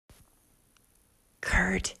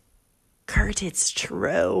Kurt, it's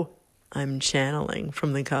true. I'm channeling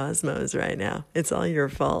from the cosmos right now. It's all your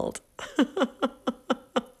fault.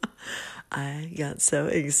 I got so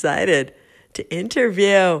excited to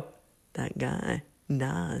interview that guy,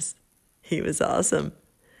 Nas. He was awesome.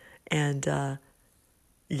 And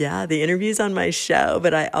yeah, the interview's on my show,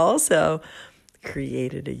 but I also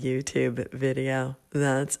created a YouTube video.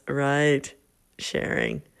 That's right.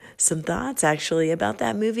 Sharing some thoughts actually about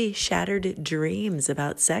that movie, Shattered Dreams,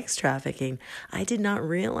 about sex trafficking. I did not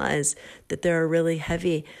realize that there are really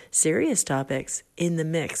heavy, serious topics in the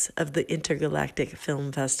mix of the Intergalactic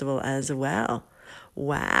Film Festival as well.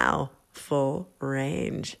 Wow, full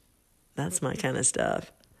range. That's my kind of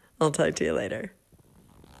stuff. I'll talk to you later.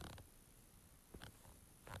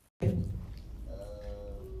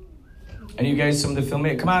 And you guys, some of the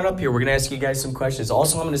filmmakers, come on up here. We're going to ask you guys some questions.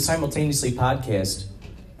 Also, I'm going to simultaneously podcast.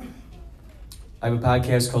 I have a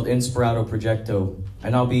podcast called Inspirato Projecto,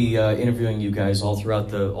 and I'll be interviewing you guys all throughout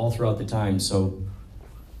the time. So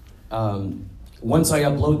once I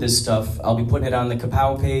upload this stuff, I'll be putting it on the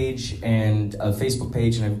Kapow page and a Facebook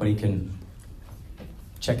page, and everybody can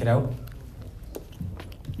check it out.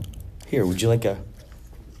 Here, would you like a...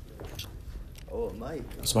 Oh, a mic.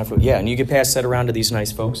 It's my phone. Yeah, and you can pass that around to these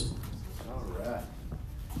nice folks. All right.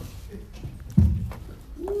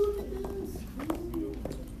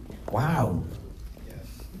 Wow.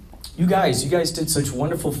 You guys did such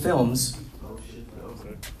wonderful films.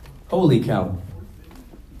 Holy cow.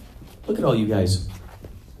 Look at all you guys.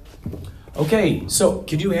 Okay, so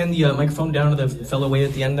could you hand the microphone down to the fellow way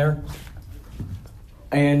at the end there?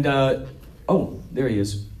 And, oh, there he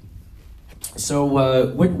is. So,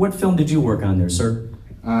 what film did you work on there, sir?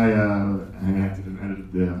 I acted and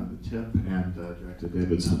edited The Tip and directed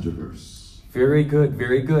David's Hunterverse. Very good,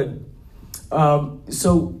 very good.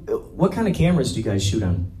 So, what kind of cameras do you guys shoot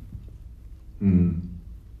on?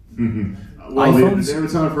 Well, David's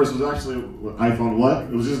Hunterverse was actually iPhone what?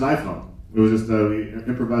 It was just an iPhone. It was just, we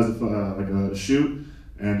improvised like a shoot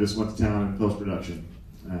and just went to town in post-production.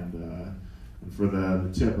 And for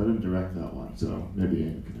the Tip, I didn't direct that one, so maybe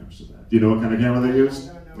Amy can answer that. Do you know what kind of camera they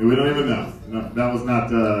used? We don't even know. No, that was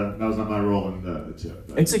not my role in the Tip.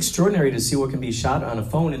 But. It's extraordinary to see what can be shot on a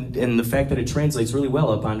phone, and the fact that it translates really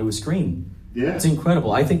well up onto a screen. Yeah, it's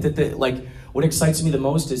incredible. I think that what excites me the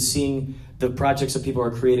most is seeing the projects that people are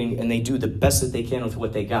creating, and they do the best that they can with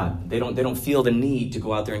what they got. They don't feel the need to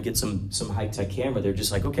go out there and get some high tech camera. They're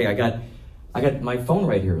just like, okay, I got my phone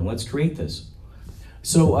right here, and let's create this.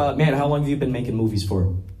 So, man, how long have you been making movies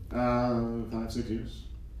for? 5, 6 years.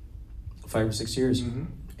 5 or 6 years? Mm-hmm.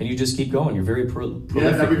 And you just keep going. You're very prolific.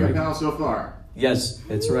 Yeah, every right? now so far. Yes,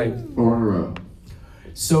 that's right. 4 in a row.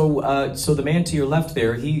 So, so the man to your left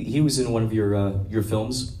there, he was in one of your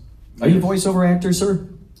films. Are you a voiceover actor, sir?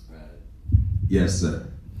 Yes, sir.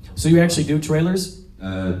 So you actually do trailers?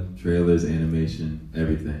 Trailers, animation,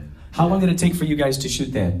 everything. How long did it take for you guys to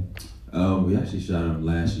shoot that? We actually shot them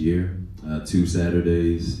last year, 2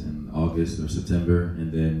 Saturdays in August or September,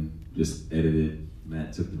 and then just edited.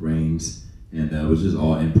 Matt took the reins, and it was just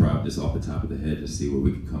all improv, just off the top of the head, to see what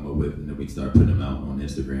we could come up with, and then we start putting them out on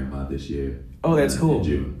Instagram this year. Oh, that's cool. In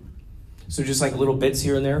June. So just like little bits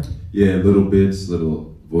here and there? Yeah, little bits,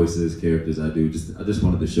 little voices, characters I do. I just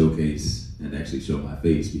wanted to showcase and actually show my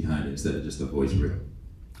face behind it instead of just a voice reel.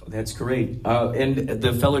 That's great. And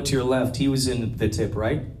the fellow to your left, he was in The Tip,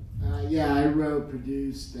 right? Yeah, I wrote,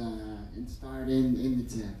 produced, and starred in The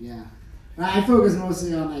Tip, yeah. I focus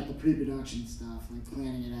mostly on like the pre-production stuff, like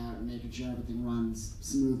planning it out and making sure everything runs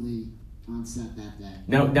smoothly on set that day.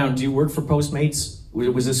 Now, do you work for Postmates?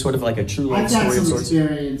 Was this sort of like a true life I've story got of some sorts?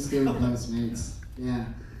 experience doing Postmates, yeah.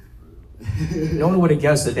 No one would have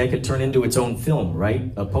guessed that could turn into its own film,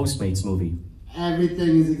 right? A Postmates movie.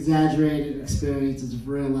 Everything is exaggerated experiences of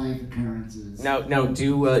real life occurrences. Now, do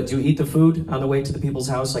you eat the food on the way to the people's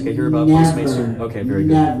house? Like I hear about Never. Postmates. Okay, very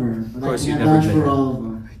good. Never. Of course, you you've never never for been. all of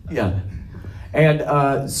them. Yeah.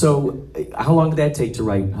 And so, how long did that take to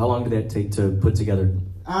write? How long did that take to put together?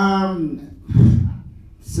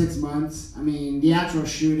 6 months. I mean, the actual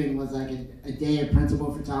shooting was like a day of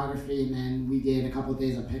principal photography, and then we did a couple of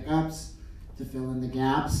days of pickups to fill in the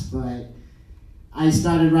gaps. But I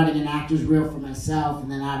started writing an actor's reel for myself, and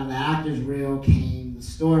then out of the actor's reel came the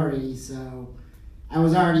story. So I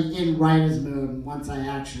was already in writer's mode, and once I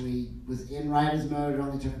actually was in writer's mode, it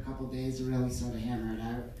only took a couple of days to really sort of hammer it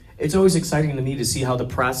out. It's always exciting to me to see how the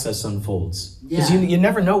process unfolds. Because Yeah. you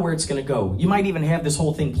never know where it's going to go. You might even have this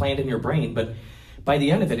whole thing planned in your brain, but by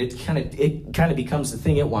the end of it, it kind of becomes the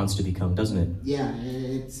thing it wants to become, doesn't it? Yeah,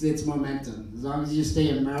 it's momentum. As long as you stay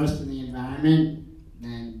immersed in the environment,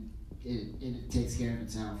 then it takes care of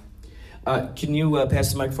itself. Can you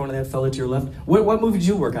pass the microphone to that fella to your left? What movie did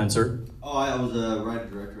you work on, sir? Oh, I was a writer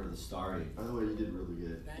director of The Starry. By the way, you did really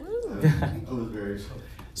good. I was very excited.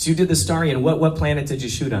 So you did The Starry, and what planet did you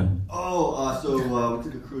shoot on? So we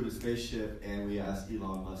took a crew to a spaceship, and we asked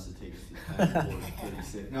Elon Musk to take us to Planet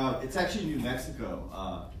 46. No, it's actually New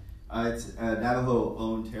Mexico. It's a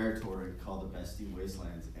Navajo-owned territory called the Bastille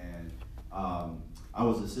Wastelands, and I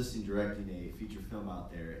was assistant directing a feature film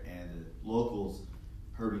out there, and the locals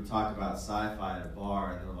heard me talk about sci-fi at a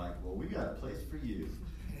bar, and they were like, well, we got a place for you.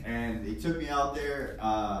 And they took me out there,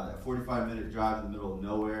 a 45-minute drive in the middle of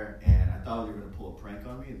nowhere, and I thought they were going to pull a prank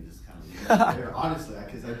on me and just kind of leave me out there, honestly,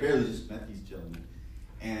 because I barely just met these gentlemen.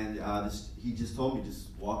 And he just told me, just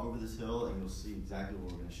walk over this hill and you'll see exactly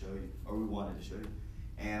what we're going to show you, or we wanted to show you.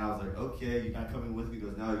 And I was like, okay, you're not coming with me? He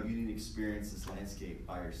goes, no, you need to experience this landscape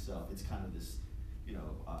by yourself. It's kind of this,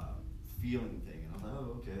 feeling thing. And I was like,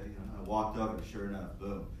 oh, okay. I walked up, and sure enough,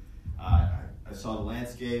 boom. I saw the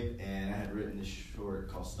landscape, and I had written this short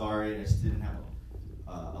called Starry, and I just didn't have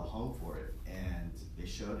a home for it. And they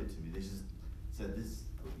showed it to me. They just said this,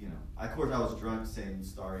 Of course, I was drunk saying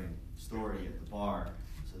Starry story at the bar,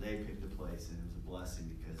 so they picked the place, and it was a blessing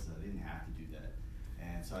because they didn't have to do that.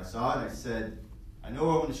 And so I saw it, and I said, I know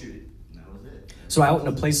where I want to shoot it. And that was it. So out in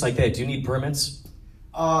a place like that, do you need permits?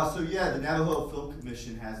 The Navajo Film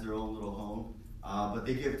Commission has their own little home, but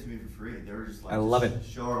they gave it to me for free. They were just like, I love it.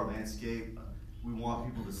 Show our landscape. We want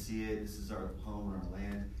people to see it. This is our home and our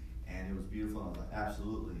land, and it was beautiful. And I was like,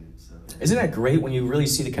 absolutely. And so, isn't that great when you really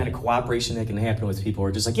see the kind of cooperation that can happen with people who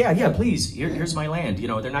are just like, yeah, please, here's my land.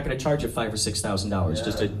 They're not going to charge you $5,000 or $6,000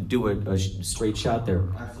 just to do a straight shot there.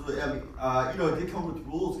 Absolutely. I mean, it did come with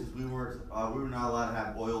rules because we were not allowed to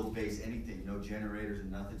have oil-based anything, no generators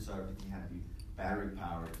and nothing, so everything had to be battery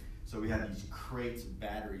powered. So we had these crates of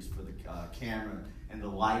batteries for the camera and the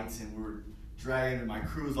lights, and we were dragging, and my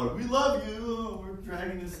crew was like, we love you, we're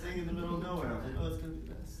dragging this thing in the middle of nowhere. I was like, oh, it's going to be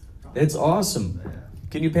best. That's awesome. Yeah.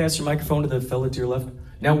 Can you pass your microphone to the fella to your left?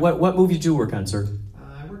 Now, what movie did you work on, sir?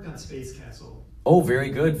 I worked on Space Castle. Oh,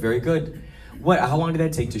 very good, very good. How long did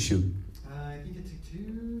that take to shoot? I think it took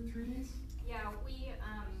 2-3 days. Yeah, we,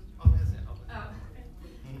 Oh, that's it.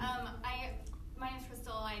 my name's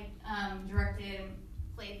Crystal. I directed,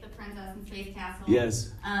 played the princess in Space Castle.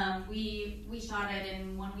 Yes. We shot it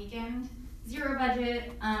in 1 weekend. 0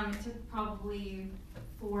 budget. It took probably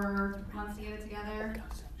 4 months to get it together.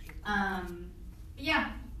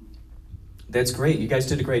 Yeah. That's great. You guys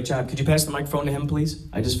did a great job. Could you pass the microphone to him, please?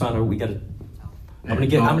 I just found out we got to. I'm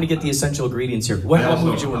gonna get the essential ingredients here. What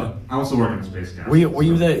movie did you work on? I also work in Space Castle. Were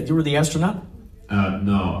you the astronaut?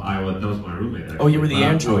 No, that was my roommate. Actually. Oh, you were the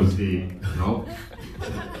android. I was no.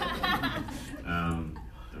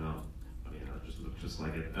 Just looked just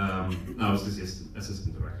like it. I was the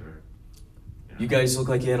assistant director. Yeah. You guys look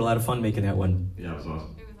like you had a lot of fun making that one. Yeah, it was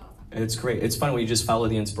awesome. It was awesome. It's great. It's fun when you just follow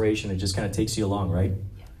the inspiration. It just kind of takes you along, right?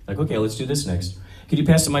 Yeah. Like, okay, let's do this next. Could you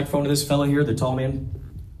pass the microphone to this fella here, the tall man?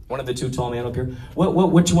 One of the two tall men up here.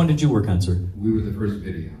 Which one did you work on, sir? We were the first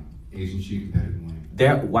video, Asian Sheep Competitive Winning.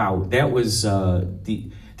 That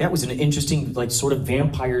was an interesting, like, sort of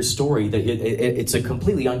vampire story. That it's a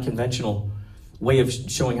completely unconventional way of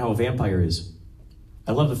showing how a vampire is.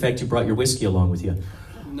 I love the fact you brought your whiskey along with you.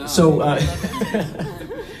 No. So, I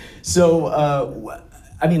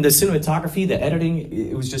mean, the cinematography, the editing,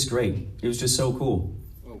 it was just great. It was just so cool.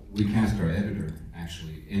 We cast our editor,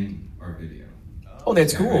 actually, in our video. Oh,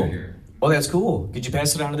 that's Yeah, cool. right here. Oh, that's cool. Could you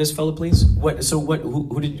pass it on to this fella, please? Were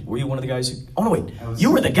you one of the guys who... Oh, no, wait.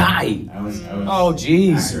 You were the guy. I was Oh,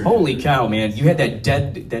 jeez. actor. Holy cow, man. You had that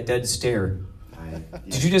dead stare.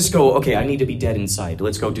 Did you just go, okay, I need to be dead inside.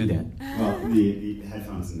 Let's go do that. Well, the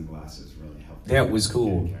headphones and the glasses really helped. That was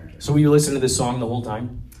cool. get in character. So were you listening to this song the whole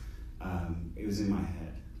time? It was in my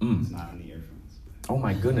head. Mm. It was not in the earphones. Oh,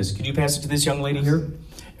 my goodness. Could you pass it to this young lady here?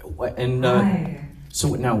 And Hi.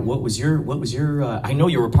 so now, what was your? I know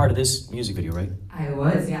you were part of this music video, right? I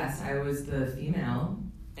was, yes. I was the female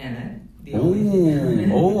in it. The only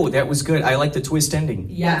female. Oh, that was good. I like the twist ending.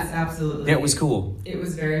 Yes, absolutely. That was cool. It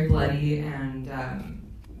was very bloody, and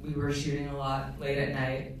we were shooting a lot late at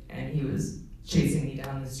night, and he was chasing me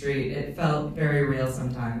down the street. It felt very real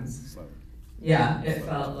sometimes. Yeah, it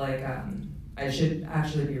felt like I should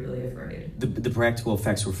actually be really afraid. The practical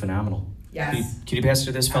effects were phenomenal. Yes. Can you pass it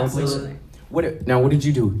to this fellow, please? Absolutely. What did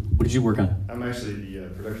you do? What did you work on? I'm actually the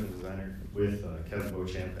production designer with Kevin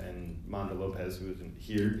Beauchamp and Manda Lopez, who isn't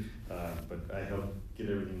here, but I helped get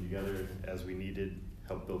everything together as we needed,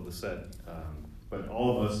 help build the set. But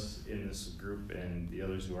all of us in this group and the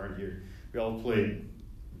others who aren't here, we all played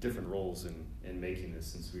different roles in making this,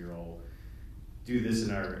 since we were all do this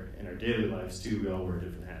in our daily lives too. We all wear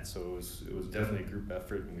different hats, so it was definitely a group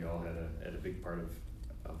effort, and we all had a big part of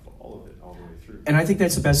all of it all the way through. And I think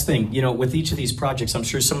that's the best thing. You know, with each of these projects, I'm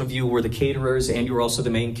sure some of you were the caterers and you were also the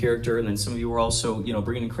main character, and then some of you were also, you know,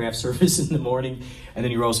 bringing in craft service in the morning, and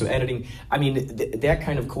then you were also editing. I mean, that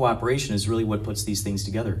kind of cooperation is really what puts these things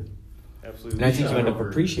together. Absolutely. And I think you end up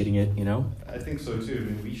appreciating it, you know? I think so too.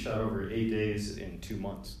 I mean, we shot over 8 days in 2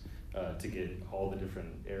 months to get all the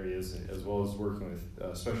different areas, as well as working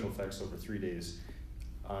with special effects over 3 days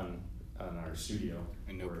on our studio.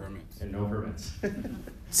 And no permits. And no permits.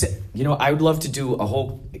 You know, I would love to do a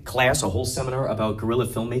whole class, a whole seminar about guerrilla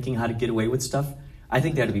filmmaking, how to get away with stuff. I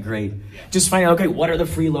think that'd be great. Yeah. Just find out, okay, what are the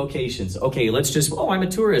free locations? Okay, let's just, I'm a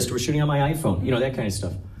tourist, we're shooting on my iPhone. You know, that kind of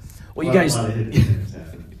stuff. Well, you guys,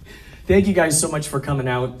 thank you guys so much for coming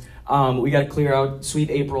out. We got to clear out. Sweet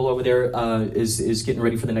April over there is getting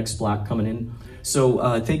ready for the next block coming in.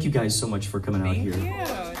 So thank you guys so much for coming out here.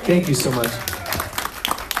 Thank you so much.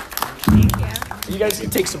 Thank you. You guys can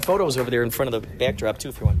take some photos over there in front of the backdrop too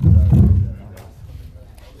if you want.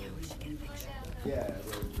 Yeah.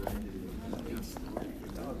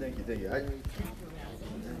 Oh, thank you.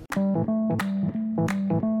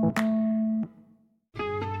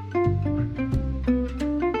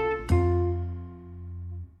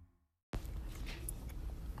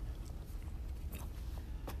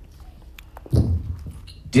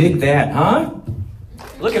 Dig that, huh?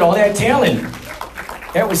 Look at all that talent.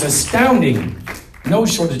 That was astounding. No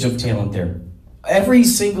shortage of talent there. Every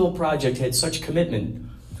single project had such commitment.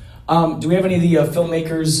 Do we have any of the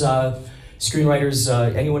filmmakers, screenwriters,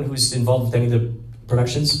 anyone who's involved with any of the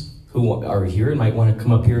productions who are here and might want to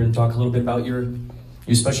come up here and talk a little bit about your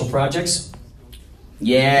special projects?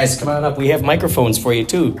 Yes, come on up. We have microphones for you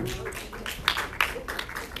too.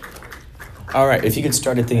 All right, if you could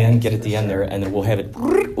start at the end, get at the end there, and then we'll have it,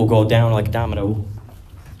 we'll go down like a domino.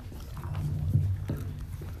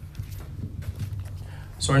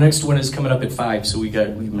 So our next one is coming up at 5, so we're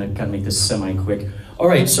gonna kind of make this semi-quick. All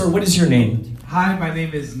right, sir, what is your name? Hi, my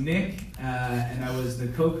name is Nick, and I was the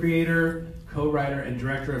co-creator, co-writer, and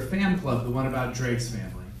director of Fan Club, the one about Drake's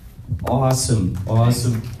family. Awesome.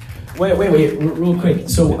 Wait, real quick.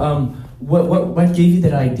 So, what gave you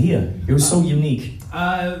that idea? It was so unique.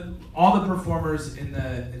 All the performers in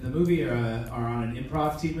the movie are on an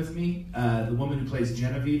improv team with me. The woman who plays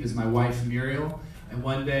Genevieve is my wife, Muriel. And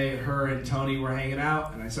one day, her and Tony were hanging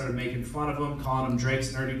out, and I started making fun of them, calling them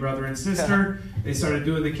Drake's nerdy brother and sister. They started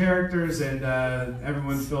doing the characters, and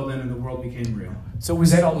everyone filled in, and the world became real. So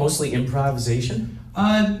was that all mostly improvisation?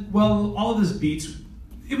 Well, all of those beats,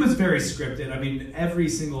 it was very scripted. I mean, every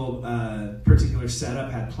single particular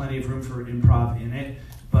setup had plenty of room for improv in it,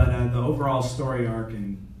 but the overall story arc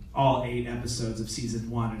and all 8 episodes of season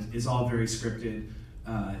 1 is all very scripted,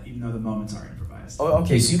 even though the moments are improvised. Oh,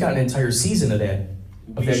 okay, so you got an entire season of that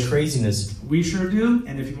craziness. We sure do,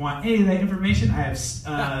 and if you want any of that information, I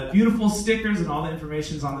have beautiful stickers and all the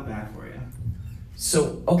information's on the back for you.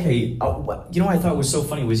 So, okay, you know what I thought was so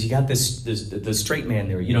funny was you got the straight man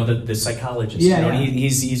there, you know, the psychologist. Yeah, you know, yeah. And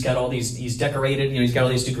he's got all these, he's decorated, you know, he's got all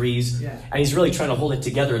these degrees, and he's really trying to hold it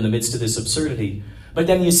together in the midst of this absurdity. But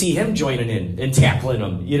then you see him joining in and tackling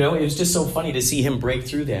him, you know? It was just so funny to see him break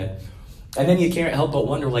through that. And then you can't help but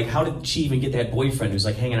wonder, like, how did she even get that boyfriend who's,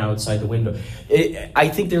 like, hanging out outside the window? I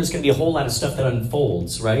think there's going to be a whole lot of stuff that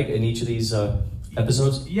unfolds, right, in each of these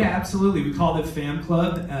episodes? Yeah, absolutely. We called it Fan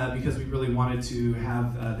Club because we really wanted to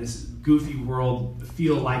have this goofy world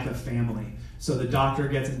feel like a family. So the doctor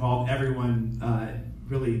gets involved, everyone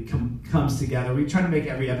really comes together. We try to make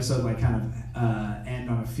every episode like kind of end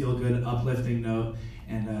on a feel-good, uplifting note,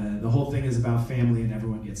 and the whole thing is about family and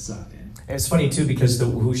everyone gets sucked in. And it's funny too because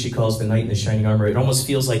who she calls the knight in the shining armor, it almost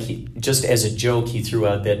feels like he, just as a joke, he threw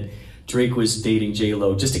out that Drake was dating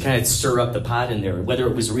J-Lo just to kind of stir up the pot in there, whether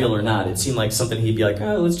it was real or not. It seemed like something he'd be like,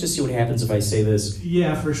 oh, let's just see what happens if I say this.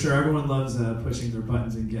 Yeah, for sure. Everyone loves pushing their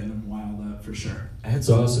buttons and getting them wild up, for sure. That's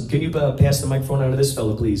awesome. Can you pass the microphone on to this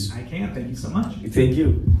fellow, please? I can. Thank you so much. Thank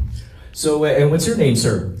you. So, and what's your name,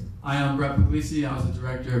 sir? I am Brett Puglisi. I was the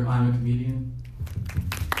director of I'm a Comedian.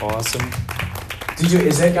 Awesome.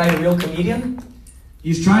 Is that guy a real comedian?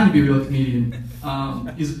 He's trying to be a real comedian.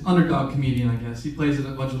 He's an underdog comedian, I guess. He plays at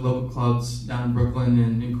a bunch of local clubs down in Brooklyn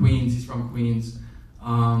and in Queens. He's from Queens.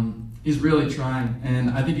 He's really trying,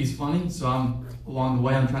 and I think he's funny, so along the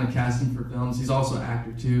way I'm trying to cast him for films. He's also an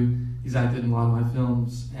actor too. He's acted in a lot of my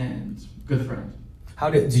films, and good friend.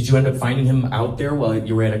 How did you end up finding him out there while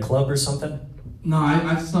you were at a club or something? No,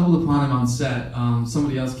 I stumbled upon him on set.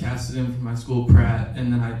 Somebody else casted him from my school, Pratt,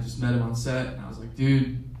 and then I just met him on set, and I was like,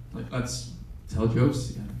 dude, like, let's tell jokes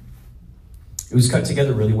together. It was cut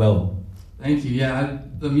together really well. Thank you. Yeah,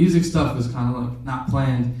 the music stuff was kind of like not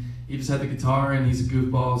planned. He just had the guitar and he's a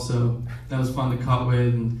goofball, so that was fun to cut with.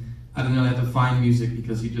 And I didn't really have to find music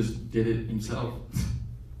because he just did it himself.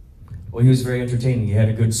 Well, he was very entertaining. He had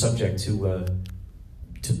a good subject to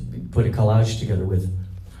put a collage together with.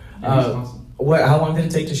 Awesome. How long did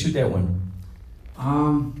it take to shoot that one?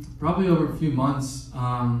 Probably over a few months.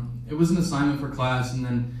 It was an assignment for class, and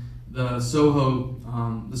then the Soho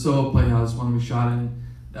Playhouse one we shot in,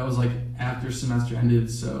 that was like after semester ended,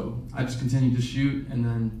 so I just continued to shoot, and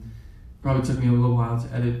then probably took me a little while to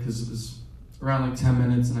edit because it was around like 10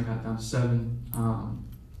 minutes and I got down to 7.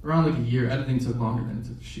 Around like a year. Editing took longer than it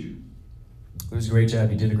took to shoot. It was a great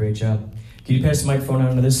job. You did a great job. Can you pass the microphone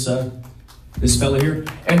on to this fella here?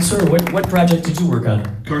 And sir, what project did you work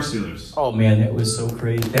on? Car Stealers. Oh man, that was so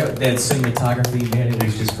great. That cinematography, man, it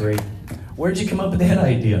was just great. Where did you come up with that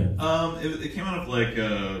idea? It came out of like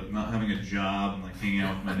not having a job and like hanging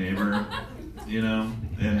out with my neighbor, you know,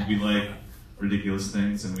 and we like ridiculous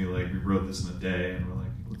things, and we wrote this in a day, and we're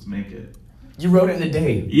like, let's make it. You wrote it in a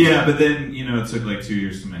day? Yeah, but then it took like 2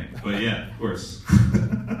 years to make. But yeah, of course.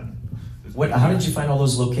 How did you find all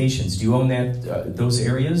those locations? Do you own those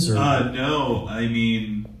areas? Or? No, I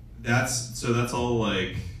mean that's all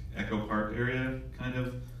like Echo Park area, kind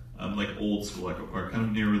of. Like old school Echo Park, kind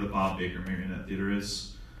of near where the Bob Baker Marionette Theater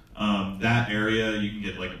is. That area, you can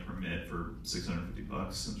get like a permit for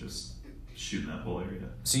 $650 and just shoot in that whole area.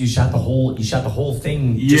 So you shot the whole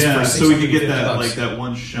thing. Just Yeah, for so we could get that $650. that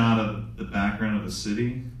one shot of the background of the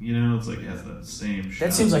city. It's like it has that same shot.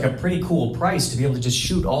 That seems like a pretty cool price to be able to just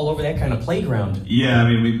shoot all over that kind of playground. Yeah,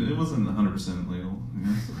 I mean it wasn't 100% legal.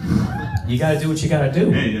 You got to do what you got to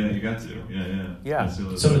do. Hey, yeah, you got to. Yeah. Some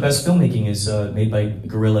of the best filmmaking is made by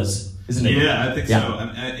guerrillas, isn't it? Yeah, I think so.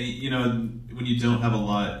 When you don't have a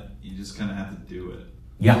lot, you just kind of have to do it.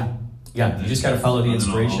 Yeah. You just got to follow the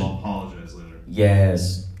inspiration. I'll apologize later.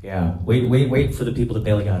 Yes. Yeah. Wait for the people to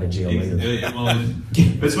bail you out of jail later.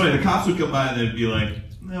 It's funny. The cops would come by and they'd be like,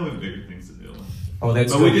 "No, we have bigger things to do." Oh,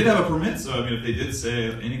 that's. But good. we did have a permit, so I mean, if they did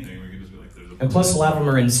say anything, we could just be like, "There's a permit." And plus, a lot of them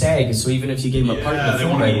are in SAG, so even if you gave them a part of the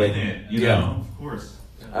film right away, you know, of course.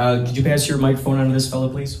 Could you pass your microphone on to this fellow,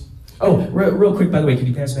 please? Oh, real quick, by the way, could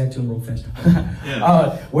you pass it back to him real fast?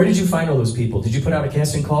 Where did you find all those people? Did you put out a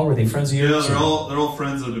casting call? Were they friends of yours? Yeah, they're all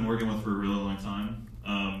friends that I've been working with for a really long time.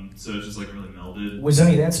 So it's just like really melded. Was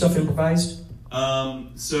any of that stuff improvised?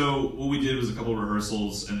 So what we did was a couple of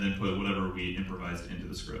rehearsals and then put whatever we improvised into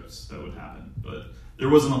the scripts that would happen. But there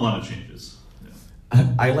wasn't a lot of changes.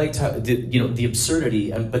 Yeah. I liked how the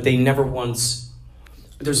absurdity, but they never once.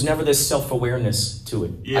 There's never this self-awareness to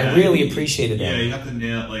it. Yeah, I really appreciated that. Yeah, you have to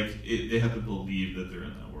nail they have to believe that they're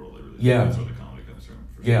in that world. Yeah. That's where the comedy comes from.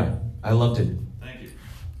 Yeah, I loved it. Thank you.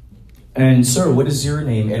 And sir, what is your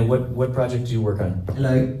name and what project do you work on?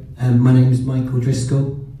 Hello, my name is Michael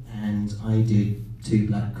Driscoll, and I did 2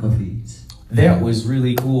 Black Coffees. That was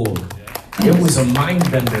really cool. It was a mind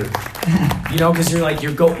bender. Because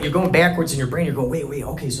you're going backwards in your brain. You're going, wait,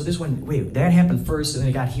 okay, so this one, that happened first, and then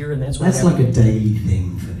it got here, and that's what That's happened. like a daily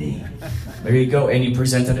thing for me. There you go, and you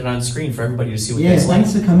presented it on screen for everybody to see what Yeah, that's like.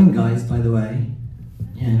 thanks for coming, guys, by the way.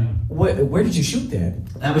 Yeah. Where did you shoot that?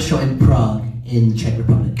 That was shot in Prague, in the Czech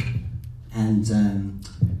Republic. And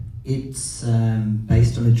it's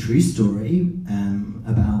based on a true story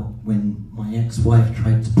about when my ex-wife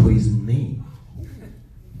tried to poison me.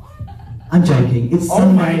 I'm joking. It's Oh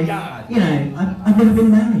my God! I've never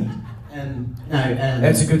been married.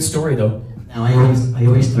 That's a good story, though. No, I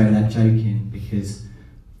always throw that joke in because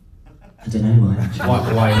I don't know why.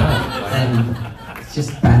 Actually. Why not? It's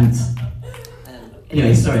just banter.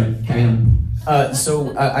 Anyway, sorry. Carry on.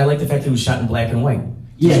 So I like the fact that it was shot in black and white.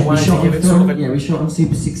 Yeah, we shot on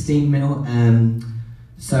Super 16mm.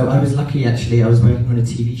 So I was lucky, actually. I was working on a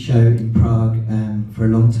TV show in Prague for a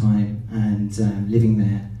long time and living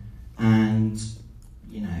there. And,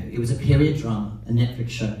 it was a period drama, a Netflix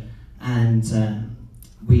show. And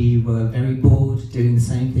we were very bored doing the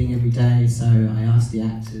same thing every day. So I asked the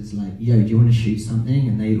actors, like, yo, do you want to shoot something?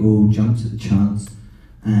 And they all jumped at the chance.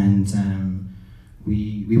 And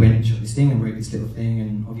we went and shot this thing and wrote this little thing.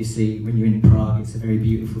 And obviously, when you're in Prague, it's a very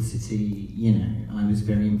beautiful city. I was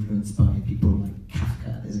very influenced by people like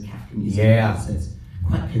Kafka. There's a Kafka museum. Yeah. So it's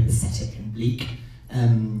quite pathetic and bleak.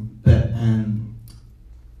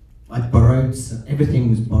 I borrowed, so everything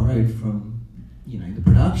was borrowed from, the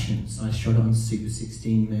production. So I shot it on Super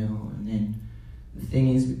 16mm, and then the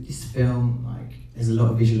thing is with this film, there's a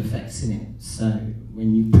lot of visual effects in it. So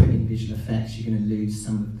when you put in visual effects, you're going to lose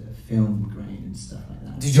some of the film grain and stuff like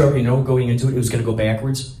that. Did you already know going into it was going to go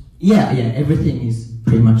backwards? Yeah, everything is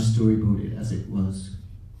pretty much storyboarded as it was.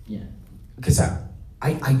 Yeah. Because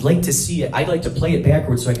I'd like to see it. I'd like to play it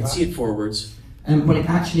backwards so I can see it forwards. Well, it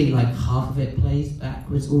actually, like, half of it plays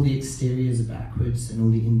backwards. All the exteriors are backwards and all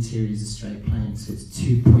the interiors are straight planes. So it's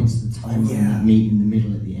 2 points at a time and that meet in the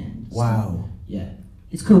middle at the end. So, Wow. yeah.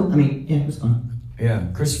 It's cool. I mean, yeah, it was fun. Yeah,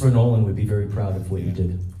 Christopher Nolan would be very proud of what you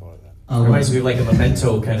did. Oh, reminds me of like a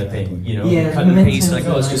Memento kind of thing, you know? Yeah, cut and paste, like,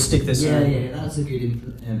 Memento's let's just stick this yeah, in. Yeah, that was a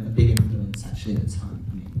good, a big influence actually at the time.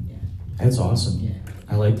 I mean, yeah. That's awesome. Yeah.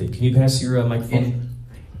 I liked it. Can you pass your microphone?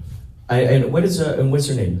 And what is and what's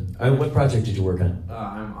her name? What project did you work on?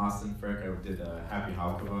 I'm Austin Frick. I did Happy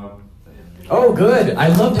Hop Kebab. Oh, good. I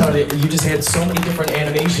loved how you just had so many different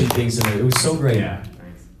animation things in there. It was so great. Yeah,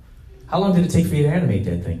 thanks. How long did it take for you to animate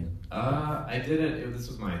that thing? I did it. This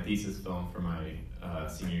was my thesis film for my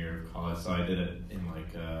senior year of college, so I did it in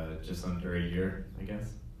like just under a year, I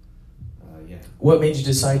guess. Yeah. What made you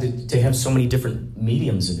decide to have so many different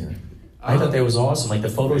mediums in there? I thought that was awesome, like the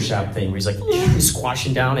Photoshop thing where he's like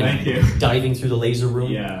squashing down and diving through the laser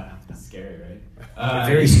room. Yeah, that's scary, right?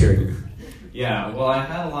 Very scary. Yeah, well, I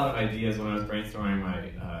had a lot of ideas when I was brainstorming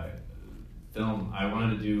my film. I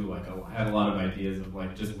wanted to do I had a lot of ideas of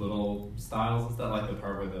like just little styles and stuff, like the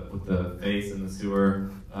part with the face and the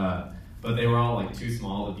sewer. But they were all like too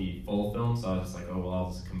small to be full film, so I was just like, oh well,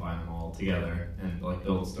 I'll just combine them all together and like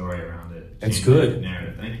build a story around it. That's Change good. the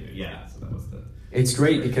narrative. Thank you. Yeah, so that was the. It's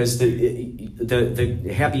great because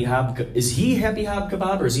the Happy Hob, is he Happy Hob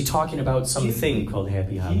Kebab or is he talking about something called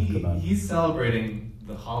Happy Hob Kebab? He's celebrating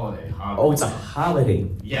the holiday. Oh, it's a holiday.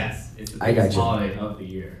 Yes, it's the I got biggest you. holiday of the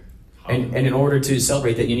year. And in order to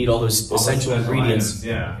celebrate that, you need all those essential special ingredients. items,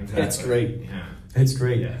 yeah, exactly. That's great. Yeah. That's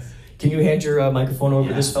great. Yes. Can you hand your microphone over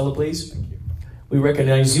to this fellow, please? Thank you. We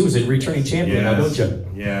recognize you as a returning champion now, don't you?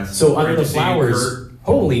 Yes. So Great Under the to see you, Flowers, Kurt.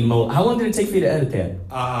 holy mo! How long did it take for you to edit that?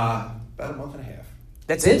 About a month and a half.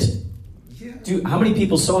 That's it? Yeah. Dude, how many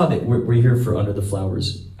people saw that we're here for Under the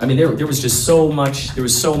Flowers? I mean, there was just so much. There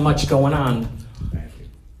was so much going on. Thank you.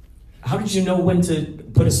 How did you know when to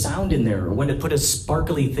put a sound in there, or when to put a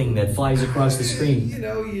sparkly thing that flies across the screen? You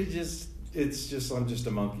know, I'm just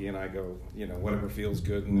a monkey, and I go, whatever feels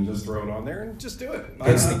good, and just throw it on there and just do it.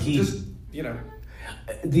 That's the key. This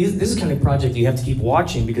is the kind of project you have to keep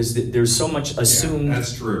watching because there's so much assumed. Yeah,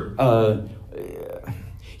 that's true.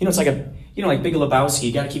 It's like like Big Lebowski.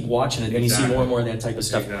 You got to keep watching it, and you see more and more of that type of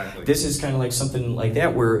stuff. Exactly. This is kind of like something like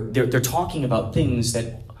that, where they're talking about things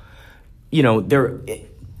that,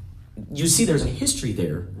 you see there's a history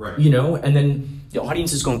there, right? And then the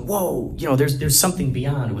audience is going, whoa, there's something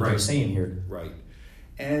beyond what they're saying here, right?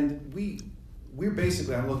 And we're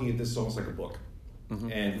basically, I'm looking at this almost like a book.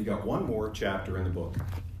 And we got one more chapter in the book.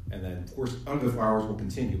 And then, of course, Under the Flowers will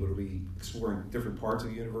continue. It'll be exploring different parts of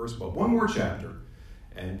the universe, but one more chapter.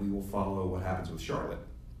 And we will follow what happens with Charlotte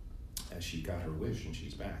as she got her wish and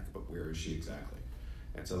she's back. But where is she exactly?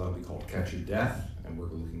 And so that'll be called Catch Your Death. And we're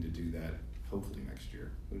looking to do that hopefully next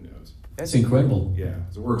year. Who knows? That's incredible. Yeah,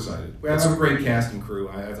 so we're excited. We have a great cast and crew.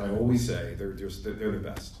 As I always say, they're the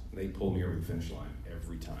best. They pull me over the finish line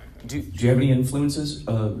every time. Do you have any influences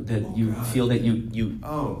that you feel that you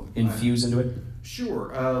infuse into it? Sure.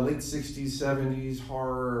 Late 60s, 70s,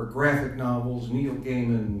 horror, graphic novels, Neil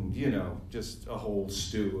Gaiman, just a whole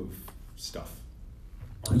stew of stuff.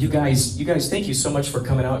 You guys, thank you so much for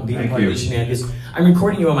coming out and being Thank part of you. the shenanigans. I'm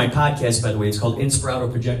recording you on my podcast, by the way. It's called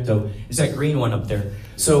Inspirato Projecto. It's that green one up there.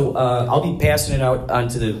 So I'll be passing it out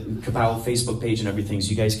onto the Kapow Facebook page and everything,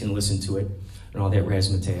 so you guys can listen to it and all that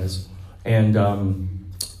razzmatazz. And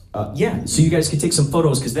so you guys can take some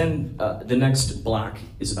photos, because then the next block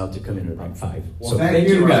is about to come in at about 5. Well, so thank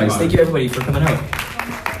you you, guys. everybody. Thank you, everybody, for coming out.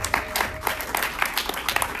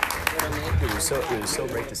 It was so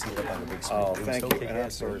great to see you up on the big screen. Oh, thank you. And I'm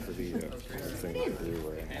sorry for the thing with the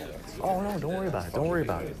blue. Oh, no, don't worry about it. Don't worry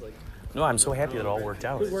about it. No, I'm so happy that it all worked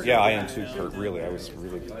out. Yeah, I am too, Kurt. Really, I was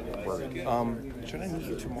really worried. Should I meet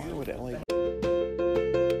you tomorrow at LA?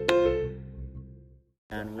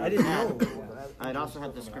 And I didn't know. I'd also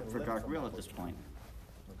had the script for Dark Real at this point.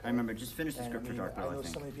 I remember just finished the script for Dark Real, I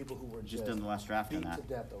think. Just done the last draft on that.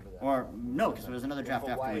 Or, no, because there was another draft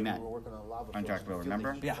after we met on Dark Real,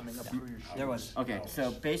 remember? Yeah, there was. Okay, so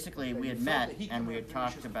basically we had met and we had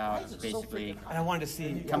talked about basically and I wanted to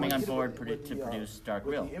see coming on board to produce Dark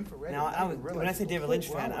Real. Now, when I say David Lynch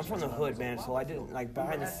fan, I'm from the hood, man, so I didn't,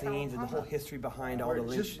 behind the scenes and the whole history behind all the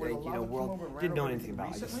Lynch, world, didn't know anything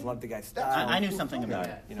about it. I just loved the guy's style. I knew something about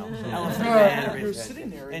it. I was sitting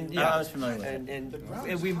there. and I was familiar with it. And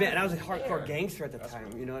we met, and I was a hardcore gangster at the time,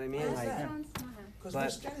 you know what I mean?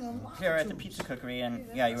 But here at the Pizza Cookery, and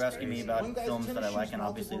yeah, you were asking me about films that I like, and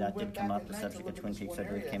obviously that did come up. The subject of Twin Peaks, I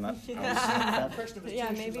believe, came up.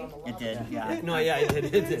 Yeah, maybe. It did, yeah. No, yeah,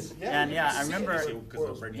 it did. And yeah, I remember,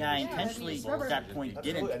 I intentionally at that point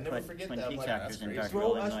didn't put Twin Peaks actors in Dark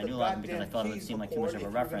World, even though I knew a lot of them, because I thought it would seem like too much of a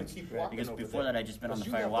reference. Because before that, I'd just been on the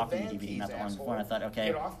Fire Walking DVD not that long before, and I thought,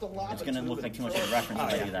 okay, it's going to look like too much of a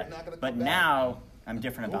reference if I do that. But now, I'm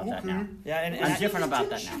different about that now. Yeah, and I'm different about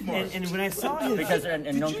that now. And when I saw his... Because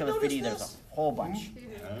in Non Killer Fiddy, there's a whole bunch.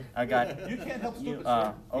 I got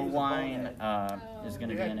Owine is going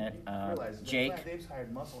to be in it. Jake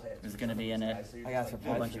is going to be in it. I got a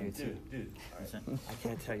surprise for you too. I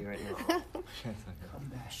can't tell you right now.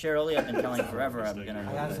 Cheryl Lee, I've been telling forever. I'm gonna.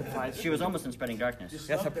 I got a surprise. She was almost in Spreading Darkness. I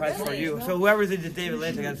got a surprise for you. So whoever did the David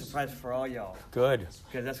Lynch, I got a surprise for all y'all. Good.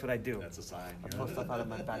 Because that's what I do. That's a sign. I pull stuff out of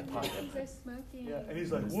my back pocket. They're smoking. Yeah, and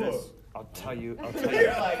he's like, What's whoa. this? I'll tell you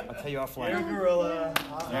offline. You're a gorilla.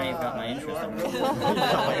 Now you've got my interest.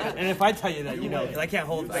 And if I tell you that, you know, because I can't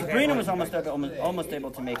hold. Sabrina was almost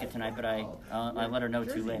able to make it tonight, but I let her know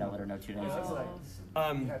too late. I let her know 2 days ago.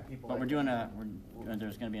 But we're doing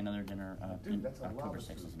there's going to be another dinner. October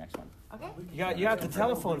 6th is the next one. Okay. You got the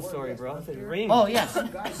telephone story, bro. The ring. Oh yes.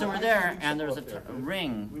 So we're there, and there was a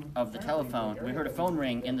ring of the telephone. We heard a phone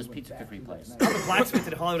ring in this Pizza Cookery place. I was a blacksmith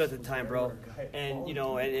in Hollywood at the time, bro, and you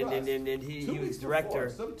know, and he was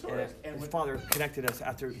director, and his father connected us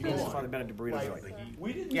after me and his father met at the burrito joint.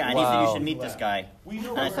 Yeah, and he said you should meet this guy,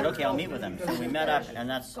 and I said okay, I'll meet with him. So we met up,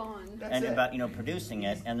 and about producing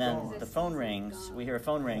it, and then the phone rings. We hear a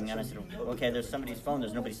phone ring, and I said okay, there's somebody's phone.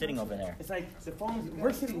 There's nobody sitting over there. It's like the phone.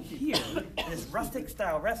 We're sitting here in this rustic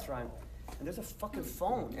style restaurant. And there's a fucking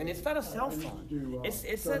phone, and it's not a cell phone.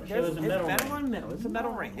 It's metal on metal. It's a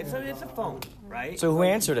metal ring. It's a phone, right? So who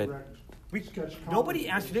answered it? Nobody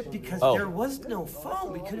answered it because there was no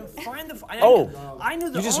phone. We couldn't find the phone. I knew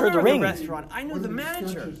the you just owner heard the of ring. the restaurant. I knew the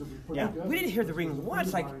manager. Yeah, we didn't hear the ring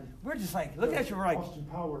once. Like we're just like looking at you. We're like,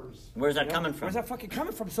 where's that coming from? Where's that fucking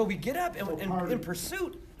coming from? So we get up and in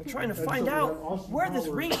pursuit of trying to find out where this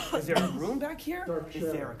ring. Is there a room back here?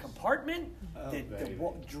 Is there a compartment? Did the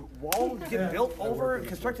wall get built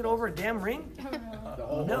constructed over a damn ring?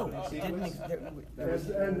 No, it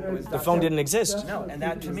didn't. The phone didn't exist. No, and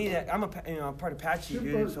that to me, I'm part of Apache,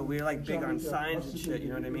 dude. So we're like big on signs and shit. You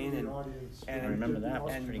know what I mean? And I remember that.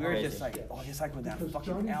 And we were just like, just like with that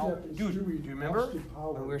fucking owl, dude. Do you remember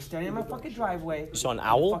when we were standing in my fucking driveway? You saw an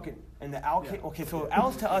owl? And the owl came. Okay, so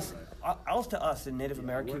owls to us in Native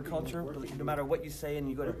American culture, no matter what you say, and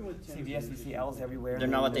you go to CVS, you see owls everywhere. They're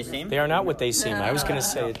not what they seem? They are not what they seem. I was going to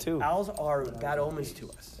say it too. Owls are bad omens to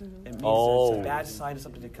us. It means it's a bad sign of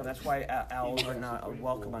something to come. That's why owls are not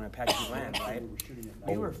welcome on Apache land, right?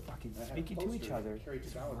 We were fucking speaking to each other right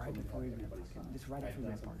before we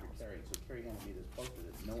met.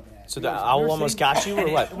 So the owl almost got you, or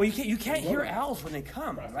what? Well, you can't hear owls when they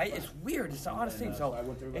come, right? It's weird. It's the oddest thing. So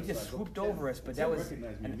it just swooped over us, but that was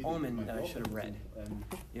an omen that I should have read.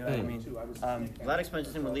 You know what I mean? That explains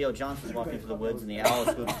the thing when Leo Johnson's walking through the woods and the owl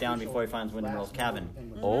swoops down before he finds Windmill's cabin.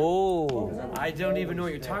 Oh. I don't even know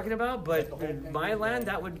what you're talking about, but in my land,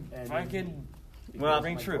 that would fucking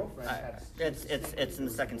ring true. It's in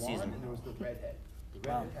the second season.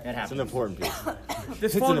 Wow. It happens. It's an important piece.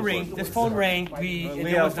 This phone rang.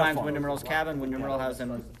 Leo finds Windermerle's cabin. Windermere has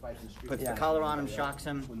him, puts the collar on him, shocks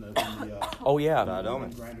him. Oh yeah. Bad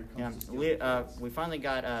omen. Yeah. We finally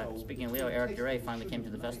got. Speaking of Leo, Eric Duray finally came to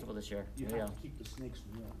the festival this year. Leo. He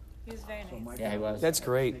was very nice. Yeah, he was. That's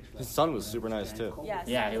great. His son was super nice too. Yes.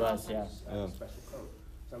 Yeah, he was. Yeah.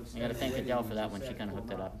 You got to thank Adele for that one. She kind of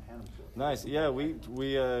hooked it up. Nice. Yeah, we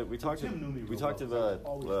talked to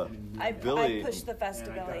Billy. I pushed the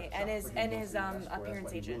festival and his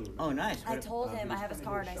appearance agent. Oh, nice. I told him I have his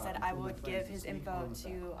card. I said I would give his info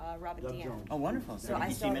to Robin Dean. Oh, wonderful. So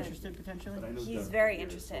he seem interested potentially? He's very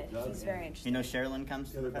interested. He's very interested. You know Sherilyn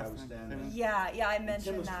comes to the festival? Yeah, I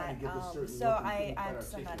mentioned that. So I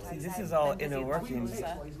sent that text. This is all inner workings.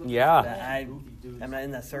 Yeah. I'm not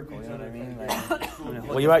in that circle. You know what I mean?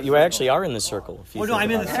 Like, well, you actually are in the circle. Well, no,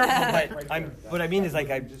 I'm in the circle, but what I mean is like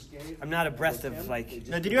I'm not abreast of like.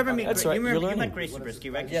 No, did you ever meet? That's right. You met Grace Zabriskie,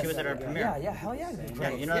 right? Yes. She was at our premiere. Yeah, hell yeah. Yeah,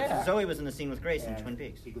 you know Zoe was in the scene with Grace in Twin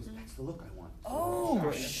Peaks. He goes, that's the look I want.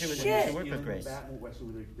 Oh, she worked with Grace.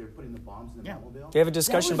 They're putting the bombs in the Batmobile. They have a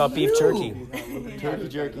discussion about beef jerky. Turkey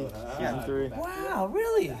jerky. Yeah. 3. Wow,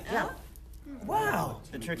 really? Yeah. Wow.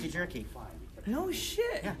 The turkey jerky. No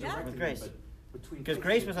shit. Yeah, with Grace. Because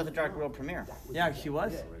Grace was at the Dark World premiere. Yeah, she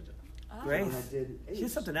was. Grace.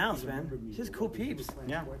 She's something else, man. She's cool peeps.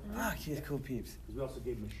 Yeah. Fuck, she's cool peeps.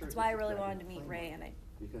 That's why I really wanted to meet Ray, and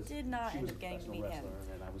Did not end up getting to meet him.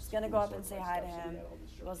 I was gonna go up and say hi to him.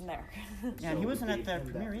 He wasn't there. Yeah, and he wasn't at the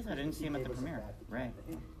premiere either. I didn't see him at the premiere. Right.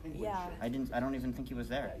 Yeah. I don't even think he was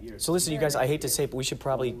there. So listen, you guys, I hate to say it, but we should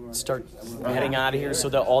probably start heading out of here so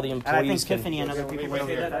that all the And I think employees can... Tiffany and other people will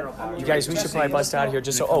be there. You guys, we should probably bust out of here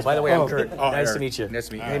just so... Oh, by the way, I'm Kurt. Nice Eric. to meet you. Nice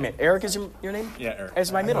to meet you. Hey, man. Eric is your name? Yeah, Eric.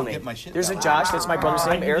 That's my middle I don't name. get my shit There's a down. Josh, that's my brother's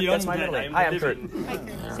name. Eric, that's my middle I'm name. Hi, I'm Kurt.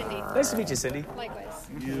 Cindy. Nice to meet you, Cindy. Likewise.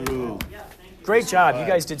 Great job. You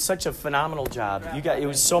guys did such a phenomenal job. It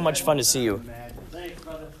was so much fun to see you.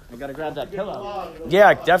 I gotta grab that pillow.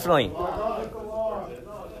 Yeah, definitely.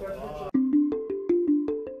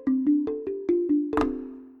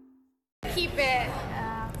 Keep it.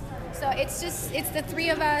 So it's the three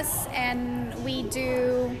of us, and we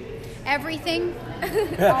do everything,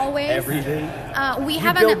 always. Everything. We you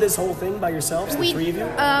have build this whole thing by yourselves, the three of you?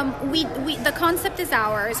 We the concept is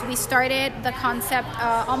ours. We started the concept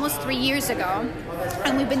almost 3 years ago,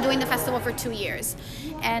 and we've been doing the festival for 2 years.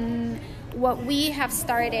 And what we have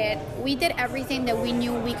started, we did everything that we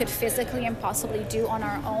knew we could physically and possibly do on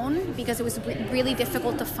our own, because it was really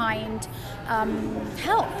difficult to find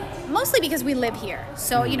help, mostly because we live here.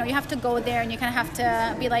 So you have to go there and you kind of have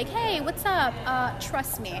to be like, hey, what's up?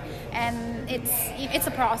 Trust me. And it's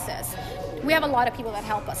a process. We have a lot of people that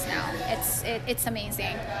help us now. It's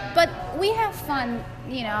amazing. But we have fun,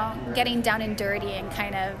 getting down and dirty and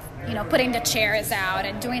kind of, putting the chairs out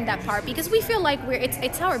and doing that part, because we feel like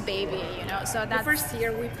it's our baby, So that's... The first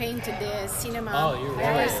year we painted the cinema by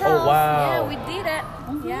ourselves. Oh, wow. Yeah, we did it.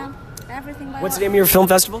 Yeah, everything by What's the name of your film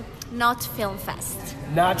festival? Not Film Fest.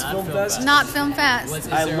 Not Film Fest? Not Film Fest.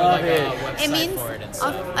 I love it. It means it's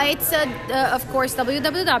of course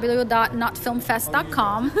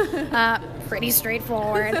www.notfilmfest.com. Pretty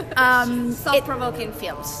straightforward. Self-provoking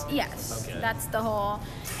films. Yes, that's the whole.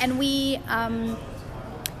 And we,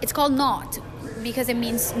 it's called Not because it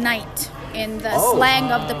means night in the slang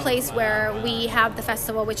of the place where we have the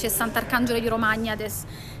festival, which is Sant'Arcangelo di Romagna, this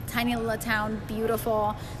tiny little town,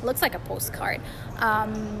 beautiful, looks like a postcard,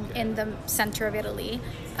 in the center of Italy.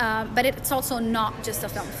 But it's also not just a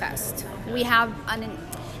film fest. We have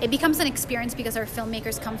it becomes an experience because our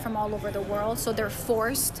filmmakers come from all over the world, so they're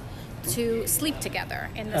forced to sleep together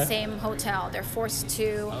in the same hotel. They're forced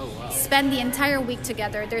to spend the entire week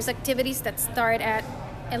together. There's activities that start at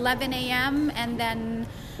 11 a.m. and then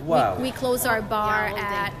we close our bar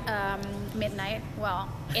at midnight. Well,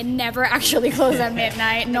 it never actually closes at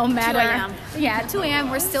midnight, no matter. 2 a.m. Yeah, 2 a.m.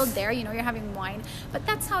 We're still there. You're having wine. But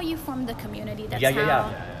that's how you form the community. That's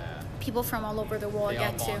how people from all over the world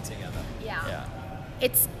get to. Yeah.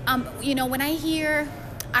 It's when I hear,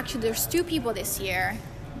 actually, there's 2 people this year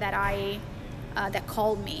that that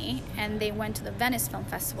called me, and they went to the Venice Film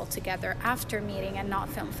Festival together after meeting at Not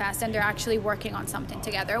Film Fest, and they're actually working on something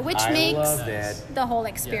together, which makes the whole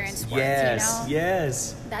experience work.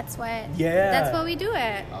 Yes. That's what we do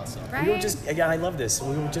it. Awesome. Right? We were I love this.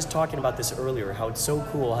 We were just talking about this earlier. How it's so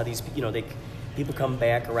cool how these people come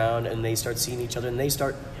back around and they start seeing each other and they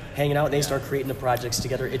start hanging out and they start creating the projects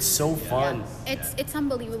together. It's so fun. It's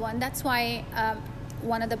unbelievable, and that's why.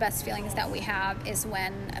 One of the best feelings that we have is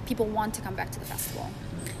when people want to come back to the festival.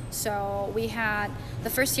 So the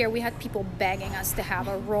first year we had people begging us to have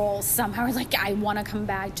a role somehow, like, I want to come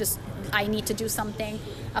back, I need to do something.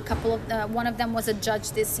 One of them was a judge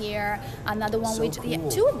this year, another one, cool.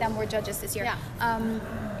 2 of them were judges this year. And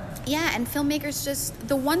filmmakers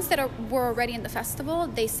the ones that were already in the festival,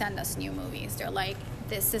 they send us new movies. They're like,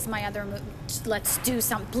 this is my other movie, let's do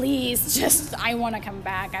some, please, I want to come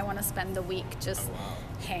back, I want to spend the week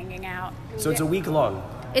hanging out. So it's a week long?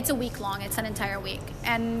 It's a week long, it's an entire week.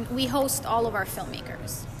 And we host all of our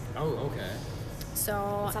filmmakers. Oh, okay.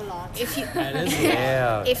 So it's a lot. If you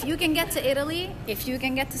Yeah. if you can get to Italy, if you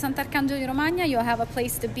can get to Sant'Arcangelo di Romagna, you'll have a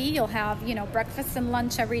place to be. You'll have breakfast and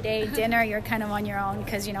lunch every day. Dinner, you're kind of on your own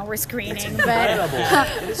because we're screening. It's incredible. But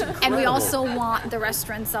It is incredible. and we also want the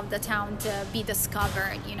restaurants of the town to be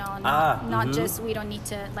discovered. Not just, we don't need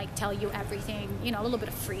to tell you everything. A little bit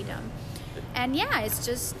of freedom. And it's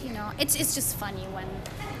just it's just funny when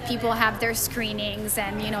people have their screenings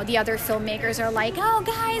and the other filmmakers are like, oh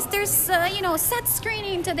guys, there's set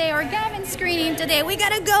screening today or Gavin screening today, we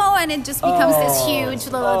gotta go, and it just becomes this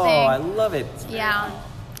huge little thing. I love it. Yeah,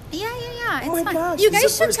 it's Oh my fun. gosh, You this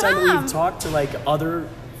guys is the should first time that come. we've talked to other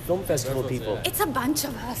film festival people. It's a bunch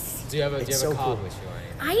of us. Do you have a so card cool. with you?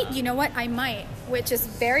 You know what, I might, which is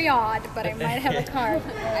very odd, but I might have a card.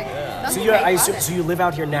 So you live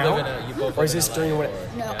out here now, or is this during what?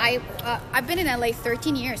 No, I've been in LA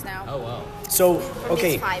 13 years now. Oh wow. So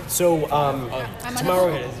okay, It's 5. so I'm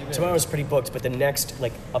tomorrow's pretty booked, but the next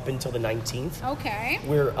up until the 19th, Okay.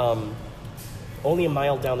 we're only a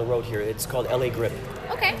mile down the road here. It's called LA Grip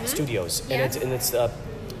Okay. Studios, Yeah. and it's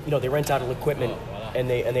they rent out equipment, and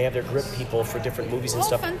they have their grip people for different movies and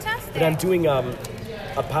stuff. Fantastic. But I'm doing a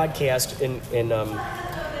podcast in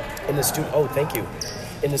the studio. Oh, thank you.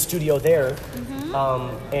 In the studio there,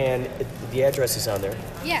 and the address is on there.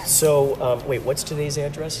 Yes. So wait, what's today's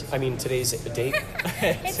address? I mean today's date.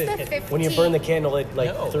 It's the 15th. When you burn the candle at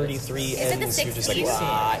 33 Is it the ends, you're just like 16th?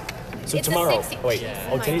 what? So It's the tomorrow. 16th. Wait.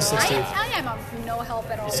 Oh, today's 16th. I am of no help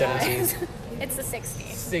at all. 17th. guys. It's the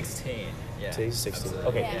 16th. 16. Yeah. Today's 16th.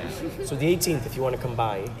 Okay. Yeah. So the 18th, if you want to come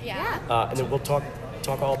by. Yeah. And then we'll talk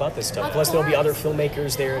all about this stuff. Of Plus, there'll be course. other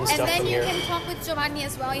filmmakers there and And stuff then from you here. can talk with Giovanni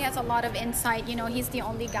as well. He has a lot of insight. He's the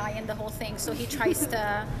only guy in the whole thing, so he tries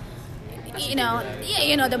to,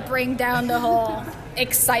 to bring down the whole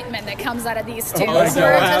excitement that comes out of these two. Oh, So no,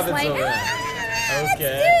 we're what just happens like, over there? let's do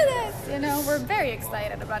this. We're very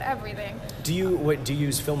excited about everything. Do you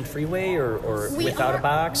use Film Freeway or We Without a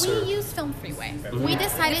Box? We or? use Film Freeway. Mhm. We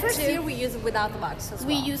decided The first to. year we used Without the Box as well.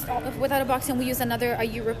 We used Without a Box, and we use a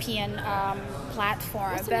European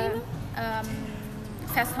platform. What's the name?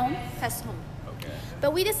 Fast Home. Fast Home. Okay.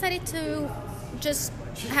 But we decided to just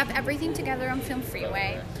have everything together on Film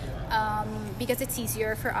Freeway because it's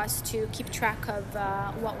easier for us to keep track of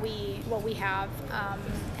what we have,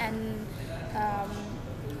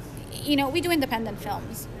 we do independent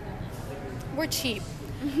films. We're cheap.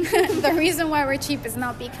 The reason why we're cheap is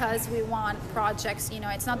not because we want projects.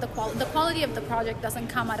 It's not the quality of the project doesn't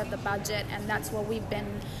come out of the budget, and that's what we've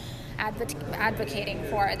been advocating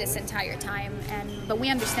for this entire time. But we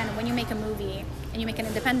understand that when you make a movie and you make an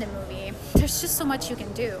independent movie, there's just so much you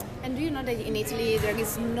can do. And do you know that in Italy there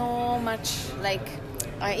is no much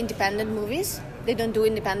independent movies? They don't do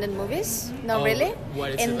independent movies. Not really. What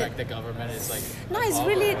is And it like? The government is like. No, it's involved,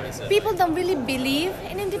 really or what is it people like? don't really believe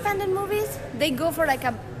in independent movies. They go for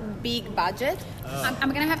a big budget.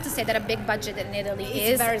 I'm gonna have to say that a big budget in Italy It's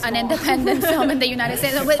is very an small. independent film in the United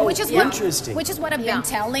States, which is interesting. Which is what I've been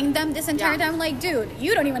telling them this entire time. Like, dude,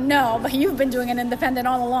 you don't even know, but you've been doing an independent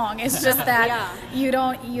all along. It's just that you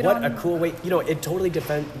don't. What a cool way! It totally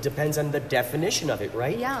depends on the definition of it,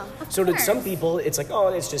 right? Yeah. So to some people, it's like, oh,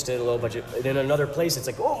 it's just a low budget. And in another place, it's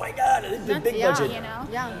like, oh my god, the big budget.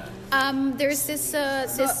 There's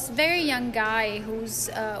this very young guy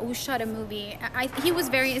who shot a movie. He was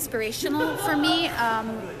very inspirational for me.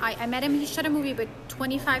 I met him. He shot a movie with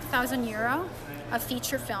 25,000 euro, a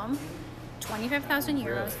feature film, 25,000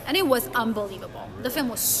 euros, and it was unbelievable. The film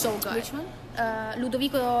was so good. Which one?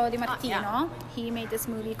 Ludovico Di Martino. He made this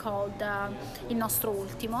movie called Il Nostro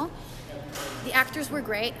Ultimo. The actors were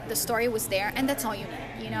great. The story was there, and that's all you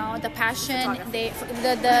need. The passion. The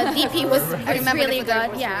DP was really good.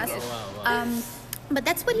 Yes. But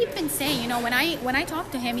that's what he'd been saying. When I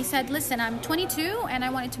talked to him, he said, "Listen, I'm 22 and I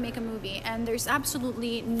wanted to make a movie, and there's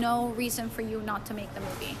absolutely no reason for you not to make the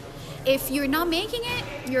movie. If you're not making it,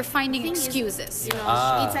 you're finding excuses."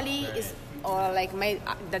 Italy is, or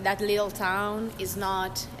that little town is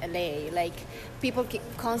not LA. People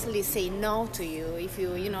constantly say no to you if you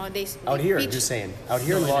they Out here, pitch- you're saying. Out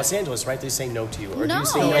here in Los Angeles, right? They say no to you. Or do No, you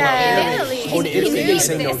say no? Italy. Oh, in Italy, they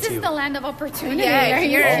say no This to is you. the land of opportunity. Yeah,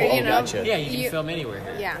 here, gotcha. Yeah, you can film anywhere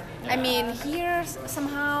here. Yeah. I mean, here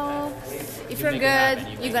somehow, if You you're make it good, happen,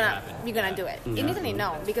 you you're make it gonna happen. you're gonna do it. In Yeah. Italy, no,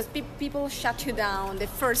 because people shut you down the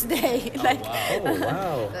first day. Oh,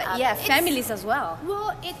 wow. Families as well. Well,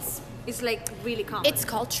 It's really common. It's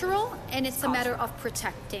cultural, and it's a matter of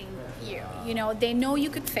protecting you. They know you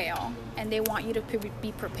could fail, and they want you to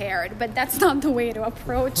be prepared. But that's not the way to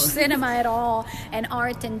approach cinema at all, and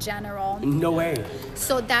art in general. No way.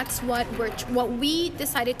 So that's what we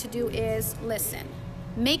decided to do is listen,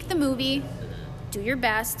 make the movie, do your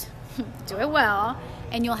best, do it well,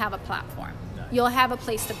 and you'll have a platform. You'll have a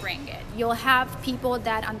place to bring it. You'll have people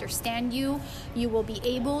that understand you. You will be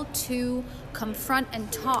able to confront and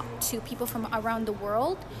talk to people from around the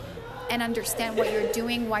world and understand what you're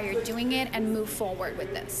doing, why you're doing it, and move forward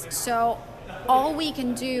with this. So all we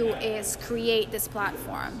can do is create this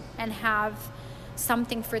platform and have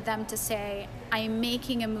something for them to say, I'm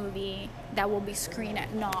making a movie that will be screened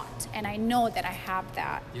at Knot, and I know that I have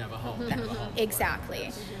that. You have a home.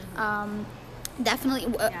 Exactly. Definitely.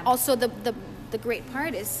 Also, the great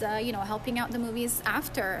part is helping out the movies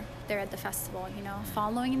after they're at the festival.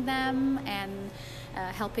 Following them and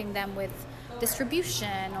helping them with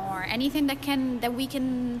distribution or anything that we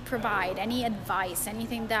can provide, any advice,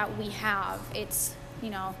 anything that we have. It's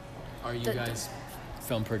Are you guys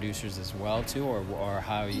film producers as well too, or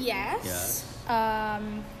how? Yes.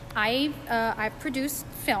 I've produced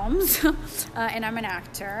films, and I'm an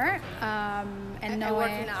actor. And I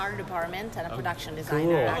work in the art department and a production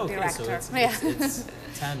designer, art director. So it's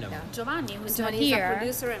tandem. Giovanni, who's not Giovanni is here, a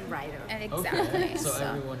producer and writer. And exactly. Okay. So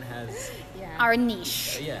everyone has our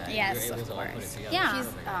niche. Yeah. Yes, You're able of to all put it course. together. Yeah.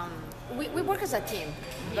 She's, we work as a team,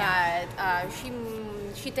 but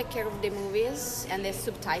she takes care of the movies and the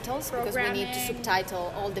subtitles because we need to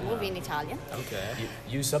subtitle all the movie in Italian. Okay.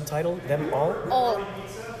 You subtitle them all?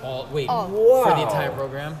 All. Wait. All. For the entire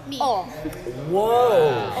program? All.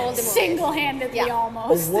 Whoa. All the movies. Single-handedly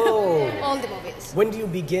almost. Whoa. All the movies. When do you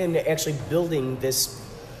begin actually building this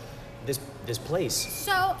place?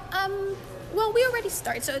 So, well, we already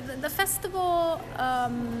started. So the festival,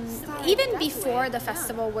 even before the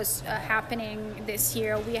festival was happening this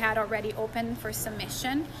year, we had already opened for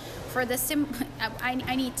submission. For the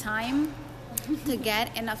I need time to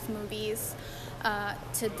get enough movies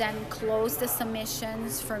to then close the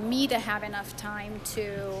submissions, for me to have enough time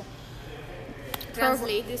to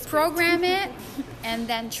program it and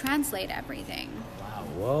then translate everything.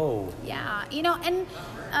 Whoa. Yeah, and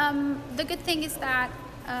the good thing is that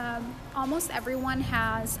almost everyone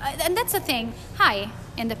has, and that's the thing. Hi,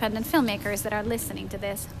 independent filmmakers that are listening to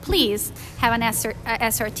this, please have an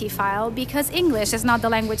SRT file, because English is not the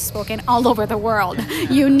language spoken all over the world.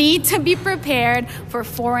 You need to be prepared for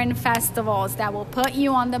foreign festivals that will put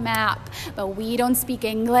you on the map, but we don't speak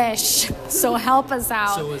English, so help us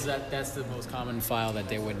out. So that's the most common file that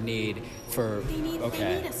they would need for? They need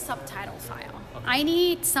a subtitle file. Okay. I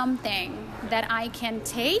need something that I can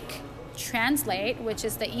take, translate, which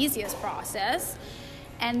is the easiest process,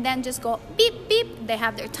 and then just go beep beep. They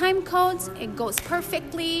have their time codes, it goes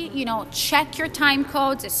perfectly. Check your time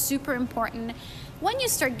codes is super important. When you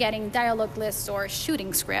start getting dialogue lists or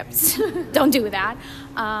shooting scripts, don't do that.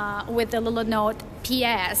 With the little note,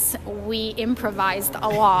 P.S. we improvised a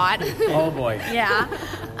lot. Oh boy. Yeah.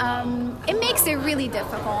 It makes it really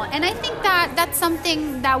difficult, and I think that's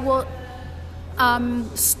something that will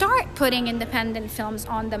start putting independent films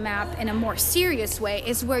on the map in a more serious way,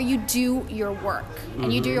 is where you do your work.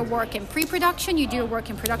 And you do your work in pre-production, you do your work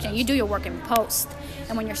in production, you do your work in post.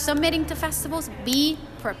 And when you're submitting to festivals, be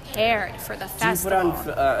prepared for the festival. Do you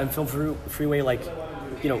put on Film Freeway,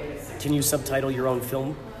 can you subtitle your own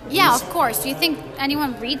film? Yeah, of course. Do you think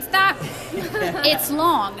anyone reads that? It's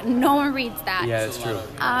long. No one reads that. Yeah, it's true.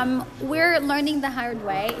 We're learning the hard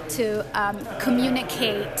way to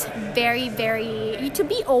communicate to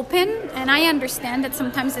be open. And I understand that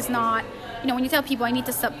sometimes it's not, when you tell people I need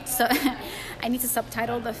to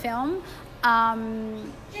subtitle the film,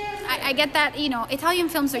 I get that, Italian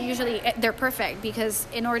films are usually, they're perfect, because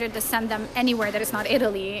in order to send them anywhere that is not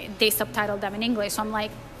Italy, they subtitle them in English. So I'm like,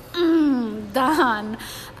 done.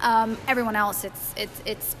 Everyone else,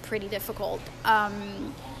 it's pretty difficult.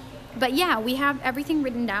 But yeah, we have everything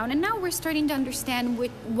written down, and now we're starting to understand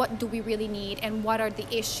what do we really need, and what are the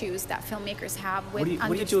issues that filmmakers have with.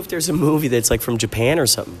 What do you do if there's a movie that's from Japan or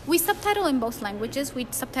something? We subtitle in both languages. We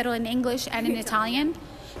subtitle in English and in Italian,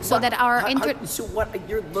 so that our So what?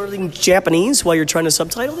 You're learning Japanese while you're trying to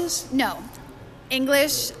subtitle this? No,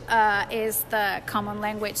 English is the common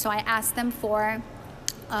language. So I asked them for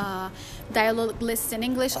dialogue lists in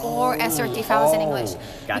English or SRT files in English.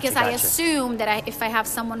 Because I assume that if I have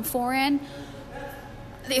someone foreign,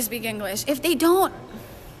 they speak English. If they don't,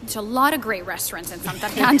 there's a lot of great restaurants in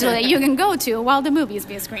Sant'Arcangelo that you can go to while the movie is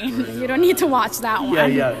being screened. You don't need to watch that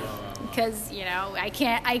one. Yeah. Because I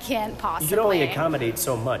can't possibly. You can only accommodate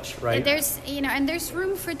so much, right? And there's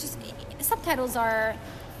room for just subtitles are,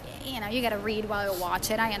 you got to read while you watch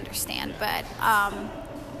it. I understand, but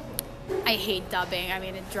I hate dubbing. I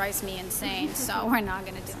mean, it drives me insane, so we're not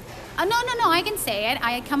going to do it. No, I can say it.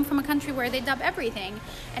 I come from a country where they dub everything,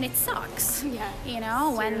 and it sucks. Yeah.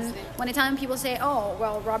 When Italian people say, oh,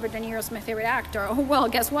 well, Robert De Niro's my favorite actor. Oh, well,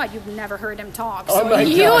 guess what? You've never heard him talk, so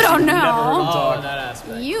you don't know. Never heard him talk. That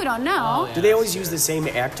aspect. You don't know. Do they always use the same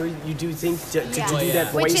actor, you do think, to do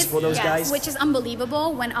that voice for those guys? Which is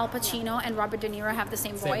unbelievable when Al Pacino and Robert De Niro have the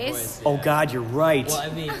same voice. Oh, God, you're right. Well, I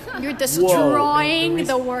mean, you're destroying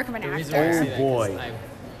the work of an actor. Oh, boy.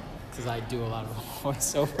 Because I do a lot of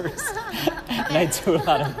voiceovers and I do a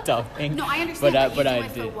lot of dubbing. No, I understand. But I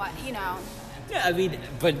do. For what, Yeah, I mean,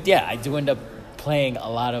 but yeah, I do end up playing a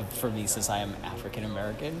lot of, for me, since I am African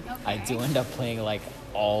American, I do end up playing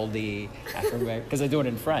all the African American, because I do it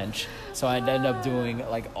in French, so I end up doing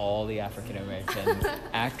all the African American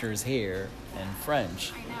actors here in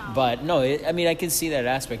French. I know. But no, I mean, I can see that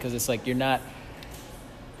aspect, because it's you're not.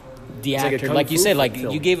 It's like a actor, kung like you fu said, like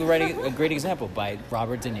film. you gave a great example by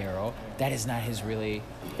Robert De Niro. That's not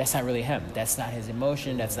really him. That's not his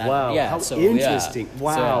emotion. That's not. Wow, Yeah. how so, interesting. Yeah.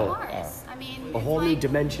 Wow. So, Of course. I mean, A whole new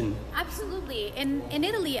dimension. Absolutely. In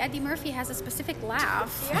Italy, Eddie Murphy has a specific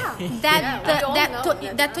laugh. Yeah.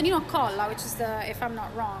 That Tonino Colla, which is if I'm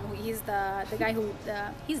not wrong, he's the guy who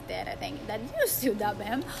he's dead, I think, that used to dub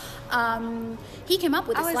him. He came up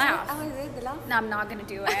with this laugh. No, I'm not gonna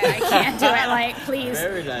do it. I can't do it. Like, please.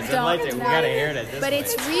 Very nice. I Don't. like it. We gotta hear it at this But point.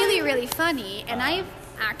 it's really, really funny, and I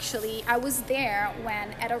was there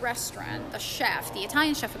when at a restaurant, the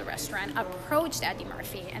Italian chef of the restaurant, approached Eddie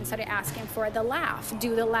Murphy and started asking for the laugh.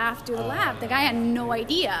 Do the laugh, do the laugh. The guy had no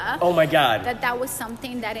idea. Oh my God. That was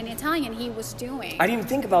something that in Italian he was doing. I didn't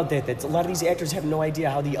think about that. That a lot of these actors have no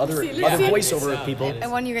idea how the other voiceover people. I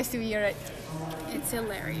want you guys to hear it. It's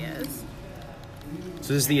hilarious.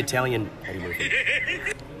 So this is the Italian Eddie Murphy.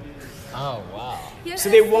 Oh wow. So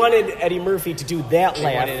they wanted Eddie Murphy to do that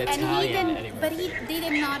laugh. They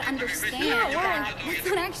did not understand that that's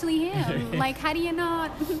not actually him. Like, how do you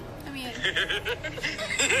not? I mean,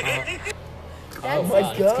 Oh my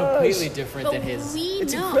It's gosh. completely different but than his.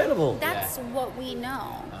 It's know. incredible. That's what we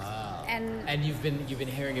know. And you've been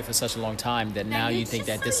hearing it for such a long time that now you think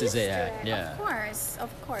that this is it. Yeah.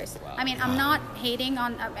 Of course. I mean, I'm not hating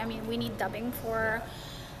on. I mean, we need dubbing for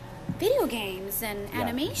video games and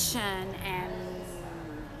animation, and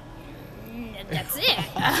that's it.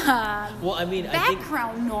 Well, I mean,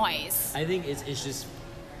 background noise. I think it's just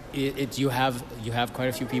you have quite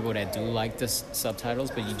a few people that do like the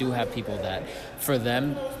subtitles, but you do have people that for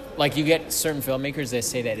them, like you get certain filmmakers that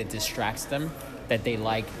say that it distracts them, that they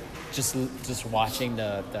like just watching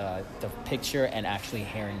the picture and actually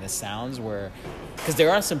hearing the sounds, where because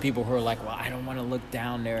there are some people who are like, well, I don't want to look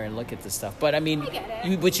down there and look at this stuff, but I mean,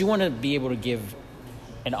 you want to be able to give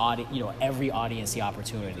an audience, every audience the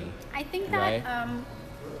opportunity. I think that right?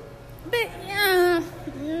 but yeah,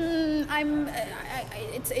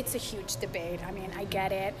 it's a huge debate. I mean, I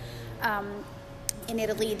get it. In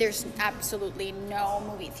Italy, there's absolutely no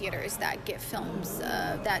movie theaters that give films,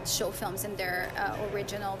 that show films in their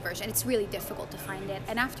original version. It's really difficult to find it.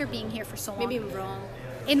 And after being here for so long, Maybe in Rome.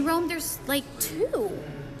 In Rome, there's like 2.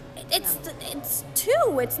 It's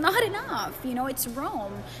 2. It's not enough. It's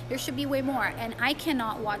Rome. There should be way more. And I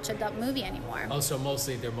cannot watch a dubbed movie anymore. Oh, so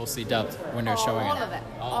they're mostly dubbed when they're showing All it. of it.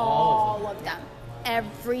 All of them.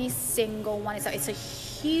 Every single one is. It's a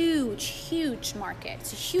huge market.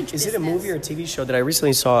 It's a huge. Is business. it a movie or a TV show that I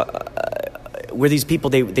recently saw where these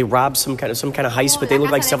people they rob some kind of heist, but they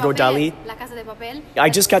look like Salvador Dali? La Casa de Papel.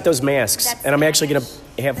 I just got those masks, That's and I'm actually gonna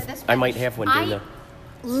That's have. I might have one during the.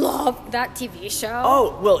 Love that TV show.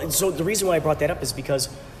 Oh well, so the reason why I brought that up is because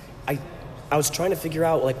I was trying to figure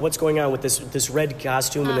out like what's going on with this red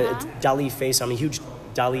costume and the Dali face. I'm a huge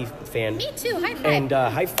Dali fan. Me too. High five. And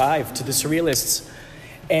high five to the surrealists.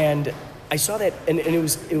 And I saw that, and it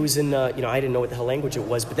was in I didn't know what the hell language it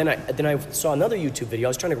was, but then I saw another YouTube video.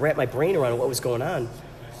 I was trying to wrap my brain around what was going on.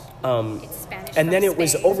 It's Spanish. And then from it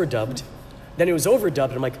was Spain. overdubbed.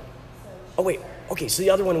 And I'm like, oh wait, okay, so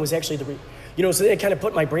the other one was actually so then it kind of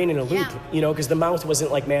put my brain in a loop, because the mouth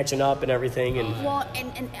wasn't like matching up and everything. And Well,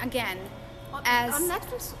 and again, On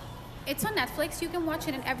Netflix. It's on Netflix. You can watch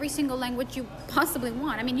it in every single language you possibly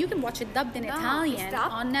want. I mean, you can watch it dubbed in Italian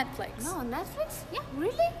on Netflix. No, on Netflix? Yeah,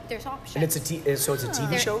 really? There's options. and it's a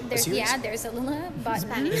TV show, a series. Yeah, there's a little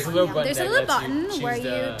button. There's a little button There's a that little lets you button choose where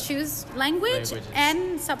the you choose language languages.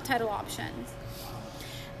 and subtitle options.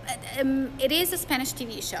 It is a Spanish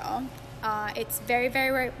TV show. It's very,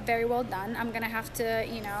 very, very well done. I'm gonna have to,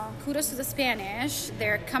 kudos to the Spanish.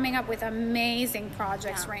 They're coming up with amazing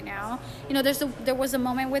projects right now. There was a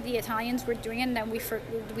moment where the Italians were doing it, and then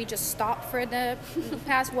we just stopped for the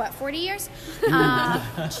past 40 years.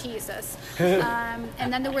 Jesus.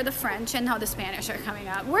 And then there were the French, and now the Spanish are coming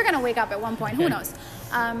up. We're gonna wake up at one point. Who knows?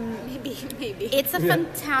 Maybe. It's a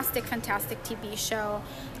fantastic TV show.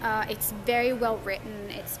 It's very well written.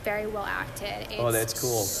 It's very well acted. It's that's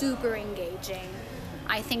cool. Super engaging.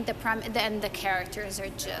 I think the characters are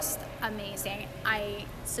just amazing. I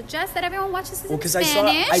suggest that everyone watches this in because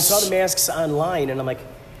Spanish. I saw the masks online, and I'm like,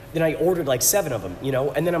 then I ordered like 7 of them,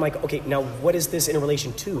 and then I'm like, okay, now what is this in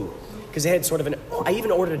relation to? Because it had sort of I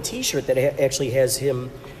even ordered a T-shirt that actually has him,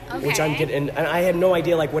 which I'm getting, and I had no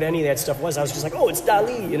idea like what any of that stuff was. I was just like, oh, it's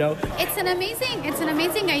Dali, It's an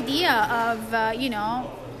amazing idea of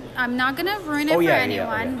I'm not gonna ruin it for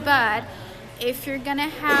anyone, but if you're gonna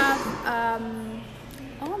have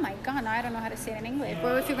oh my God, now I don't know how to say it in English.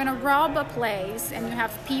 But if you're gonna rob a place and you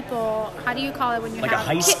have people, how do you call it when you Like a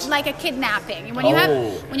have heist? like a kidnapping? When you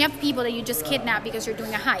have people that you just kidnap because you're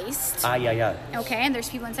doing a heist. Yeah. Okay, and there's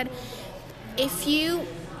people inside. If you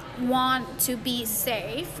want to be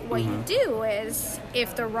safe, what you do is,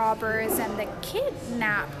 if the robbers and the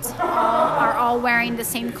kidnapped are all wearing the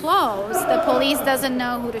same clothes, the police doesn't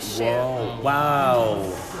know who to shoot.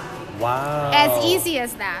 Wow. As easy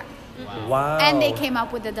as that. Wow. And they came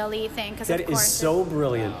up with the Dali thing because That is so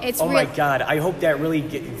brilliant. It's my God. I hope that really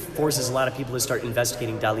forces a lot of people to start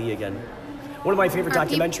investigating Dali again. One of my favorite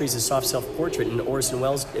documentaries is Soft Self-Portrait in Orson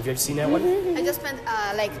Welles. Have you ever seen that one? I just spent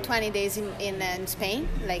like 20 days in Spain,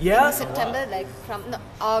 like Yeah? in September, like from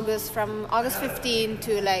August 15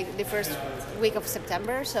 to like the first week of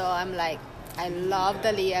September. So I'm like, I love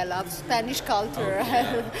Dali. I love Spanish culture.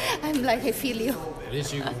 I'm like, I feel you.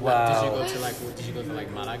 Did you Wow. did you go to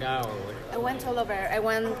like Malaga or what? I went all over.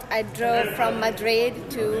 I drove from Madrid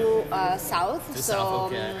to south. To so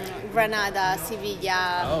south, okay. Granada,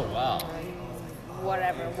 Sevilla. Oh wow.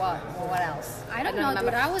 Whatever. What else? I don't know,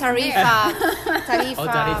 remember. dude. I was Tarifa. there. Tarifa. Oh,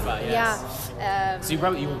 Tarifa, yes. Yeah. So you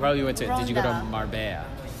probably went to. Did you go to Ronda. Marbella?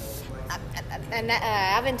 And I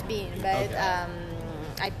haven't been, but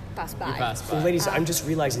I passed by. You passed by. Well, ladies, I'm just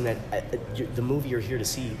realizing that the movie you're here to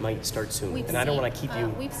see might start soon, and I don't want to keep you.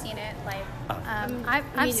 We've seen it. Like, Ah.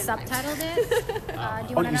 I've subtitled it. Do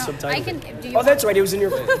you want to know? subtitled I can. it. Do you Oh, that's right. It was in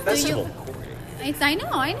your festival. I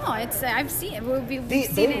know. It's I've seen it. We've They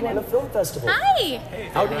seen it. won a film festival. Hi.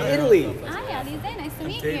 Out in Italy. Hi, Alize. Nice to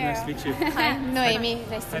meet Dave, you. nice to meet you. Hi, Noemi.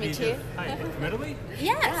 Nice to meet you. Hi, from Italy?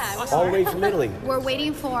 Yes. All the way from Italy. We're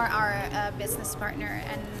waiting for our business partner,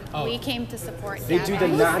 and we came to support. They them. do the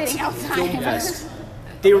Who's Not sitting outside? Film Fest.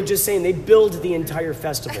 They were just saying they build the entire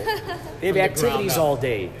festival. They have activities all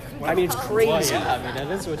day. I mean, it's crazy. Well, yeah, I mean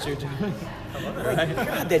that is what you're doing. My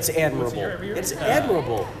God, that's admirable. It's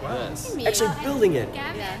admirable. Yes. Actually building it.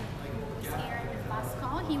 Gavin was here last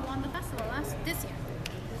call. He won the festival this year.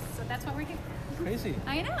 So that's why we're here. Crazy.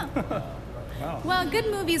 I know. Wow. Well, good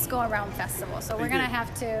movies go around festivals, so we're gonna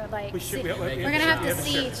have to like. We should- see, we have to we're gonna have to share.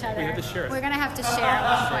 see each other. We have to share it. We're gonna have to share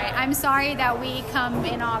at one point. I'm sorry that we come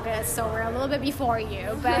in August, so we're a little bit before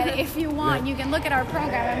you. But if you want, you can look at our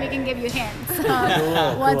program and we can give you hints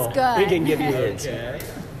on what's good. We can give you hints. Okay.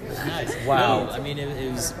 Nice. Wow. No, I mean,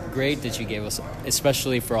 it was great that you gave us,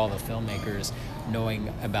 especially for all the filmmakers,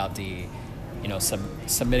 knowing about the,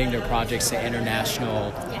 submitting their projects to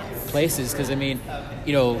international places. Because I mean,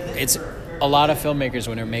 it's a lot of filmmakers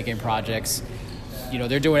when they're making projects,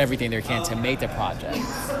 they're doing everything they can to make the project,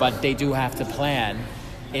 but they do have to plan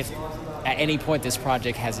if at any point this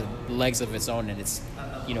project has legs of its own and it's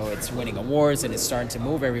winning awards and it's starting to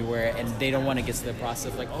move everywhere, and they don't want to get to the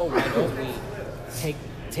process of like, oh, why don't we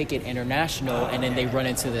take it international, and then they run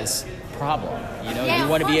into this problem. You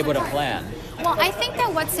want to be able to plan. Well, I think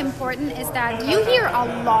that what's important is that you hear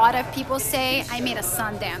a lot of people say, I made a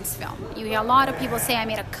Sundance film. You hear a lot of people say, I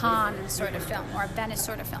made a Cannes sort of film or a Venice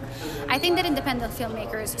sort of film. I think that independent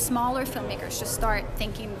filmmakers, smaller filmmakers, should start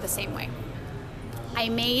thinking the same way. I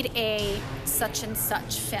made a such and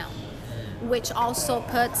such film, which also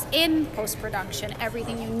puts in post-production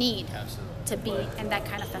everything you need to be in that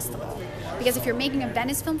kind of festival. Because if you're making a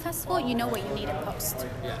Venice Film Festival, you know what you need in post.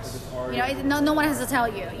 Yes. No one has to tell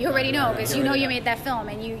you. You already know because you know you made that film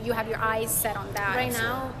and you have your eyes set on that. Right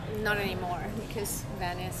now, not anymore, because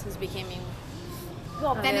Venice is becoming.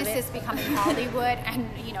 Well, a Venice little is becoming Hollywood, and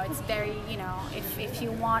it's very, if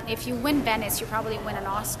you win Venice, you probably win an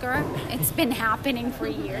Oscar. It's been happening for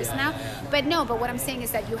years now. But what I'm saying is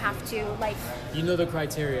that you have to The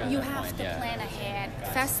criteria. you have to plan ahead.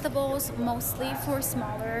 Festivals, mostly for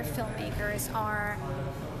smaller filmmakers, are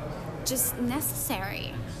just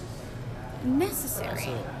necessary.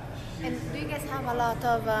 And do you guys have a lot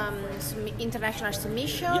of international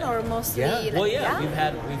submission or mostly? We've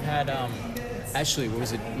had actually, what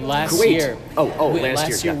was it last Kuwait. year?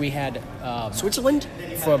 Last year, we had Switzerland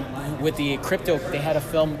with the crypto. They had a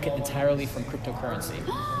film entirely from cryptocurrency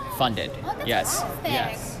funded. Yes.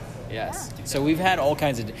 So we've had all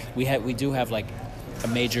kinds of. We do have like a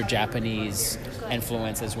major Japanese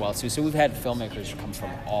influence as well too. So we've had filmmakers come from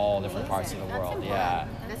all different parts of the world. Yeah.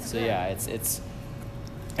 So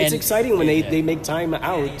it's exciting when they make time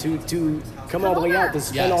out to come all the way out to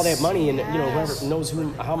spend all that money, and whoever knows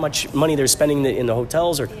how much money they're spending in the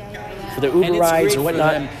hotels or for the Uber rides or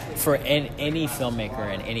whatnot. For any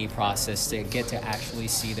filmmaker in any process to get to actually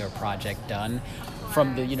see their project done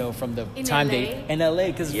from the time they in LA,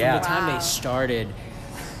 because from the time they started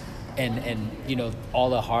and all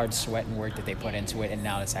the hard sweat and work that they put into it, and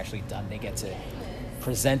now it's actually done, they get to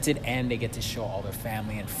present it, and they get to show all their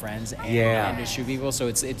family and friends and industry people. So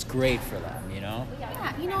it's great for them, you know.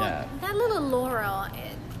 Yeah, you know that little Laurel,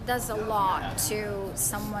 it does a lot to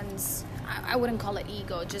someone's. I wouldn't call it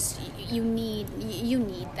ego. Just you need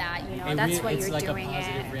that. You know, that's why you're like doing a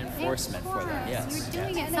positive it. reinforcement for them. Yes. You're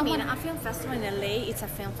doing it. I mean, a film festival in LA, it's a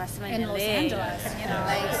film festival in Los LA. Angeles. You know,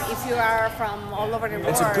 like if you are from all over the world.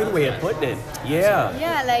 That's a good way of putting it. Yeah.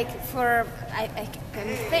 Yeah, like I can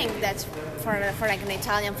think that for like an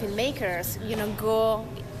Italian filmmakers, you know, go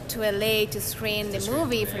to LA to screen the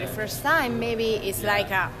movie for the first time, maybe it's like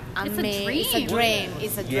It's a dream.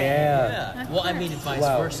 It's a dream. Yeah. Well, I mean, vice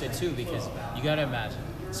versa too, because you gotta imagine.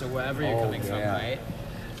 So wherever you're coming from, right?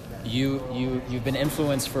 You've been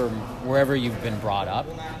influenced from wherever you've been brought up,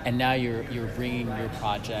 and now you're bringing your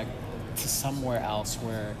project to somewhere else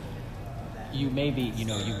where you maybe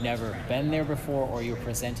you've never been there before, or you're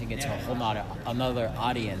presenting it to a whole another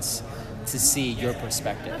audience to see your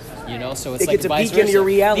perspective, so it's it like gets a vice peek into versa. your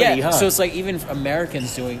reality, huh? huh? So it's like even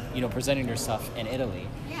Americans doing, presenting their stuff in Italy.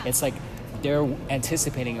 It's like they're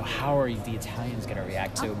anticipating how are the Italians going to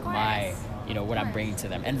react to my, what I'm bringing to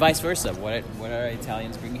them, and vice versa. What are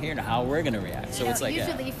Italians bringing here, and how we're going to react? So it's like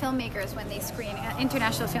usually filmmakers, when they screen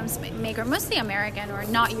international filmmaker, mostly American or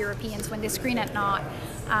not Europeans, when they screen at Not,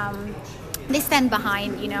 they stand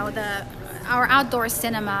behind. Our outdoor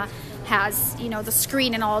cinema has the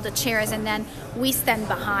screen and all the chairs, and then we stand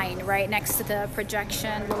behind right next to the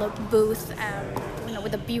projection little booth,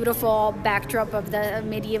 with a beautiful backdrop of the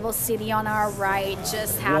medieval city on our right,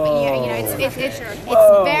 just happening. It's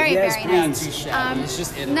very very nice. It's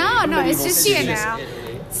just Italy. No, it's just here now.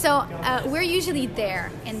 So we're usually there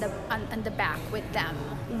in the back with them,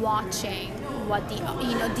 watching what the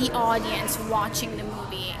audience watching the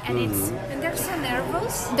movie, and and they're so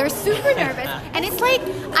nervous. They're super nervous, and it's like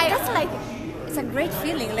it's a great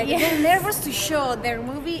feeling. Like they're nervous to show their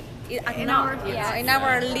movie in our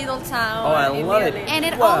little town. Oh, I love it. And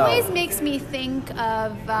it always makes me think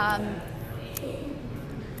of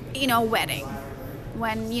wedding.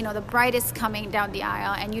 When the bride is coming down the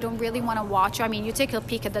aisle and you don't really want to watch. I mean, you take a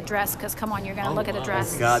peek at the dress because come on, you're gonna look at the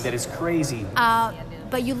dress. Oh God, that is crazy.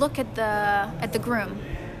 But you look at the groom,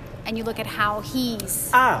 and you look at how he's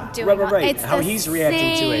doing. Right. It's how he's reacting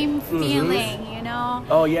to it. Same feeling,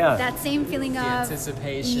 Oh yeah. That same feeling of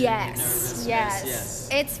anticipation. Yes.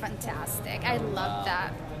 It's fantastic. I love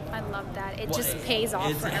that. It just pays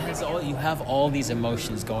off for everything. You have all these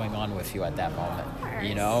emotions going on with you at that moment.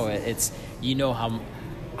 It's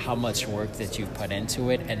how much work that you've put into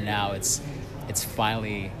it, and now it's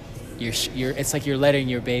finally it's like you're letting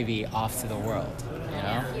your baby off to the world.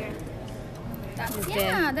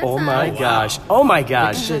 Oh my gosh! Oh my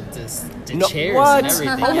gosh! The chairs what? and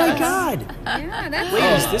everything. Oh my God! Yeah, that's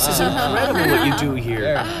Ladies, this is incredible what you do here.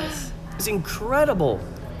 Very nice. It's incredible.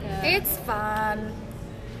 It's fun.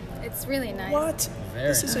 It's really nice. What? Very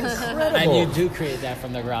This is nice. incredible. And you do create that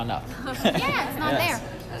from the ground up. Yeah, it's not there.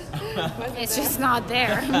 It's just not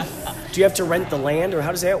there. Do you have to rent the land, or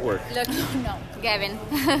how does that work? Look, no, Gavin.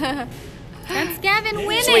 That's Gavin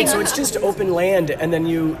winning. So wait, so it's just open land, and then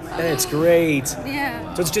it's great.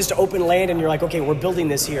 Yeah. So it's just open land, and you're like, okay, we're building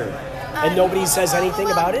this here, and nobody says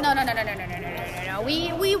anything about it. No.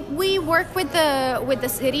 We work with the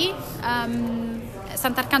city.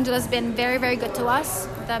 Sant'Arcangelo has been very, very good to us.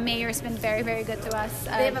 The mayor has been very, very good to us.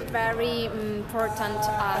 They have a very important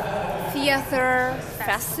theater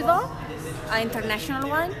festival, an international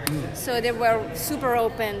one. So they were super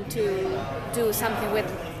open to do something with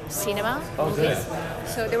cinema movies.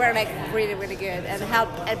 So they were really, really good and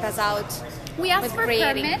helped us out. We asked with for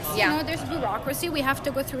creating. permits. Yeah. There's bureaucracy. We have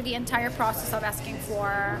to go through the entire process of asking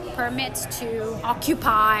for permits to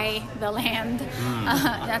occupy the land.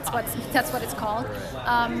 That's what it's called.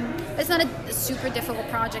 It's not a super difficult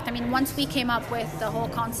project. I mean, once we came up with the whole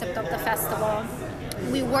concept of the festival,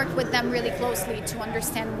 we worked with them really closely to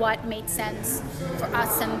understand what made sense for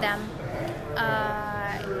us and them.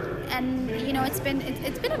 And it's been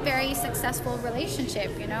a very successful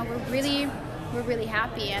relationship. We're really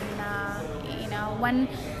happy, and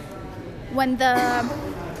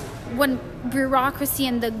when bureaucracy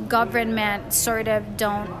and the government sort of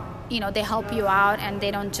don't, they help you out and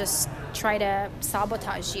they don't just try to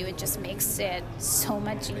sabotage you, it just makes it so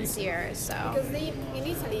much easier. So because in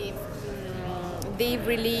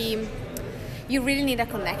Italy, you really need a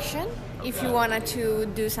connection if you wanted to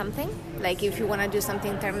do something. Like if you want to do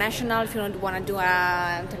something international, if you want to do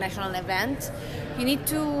an international event, you need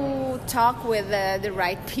to talk with the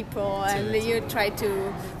right people, and you try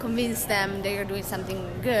to convince them that you're doing something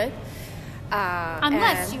good.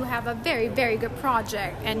 Unless you have a very, very good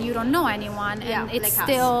project and you don't know anyone, and it's like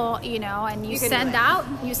still, you know, and you send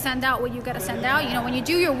out what you gotta send out. You know, when you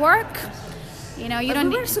do your work, you know, you don't.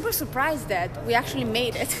 We were super surprised that we actually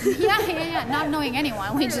made it. yeah. Not knowing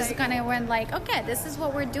anyone, we just kind of went like, okay, this is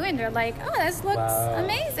what we're doing. They're like, oh, this looks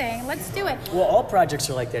amazing. Let's do it. Well, all projects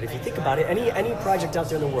are like that. If you think about it, any project out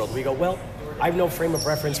there in the world, we go, well, I have no frame of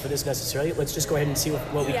reference for this necessarily. Let's just go ahead and see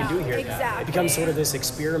what we can do here. Exactly. It becomes sort of this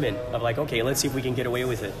experiment of like, okay, let's see if we can get away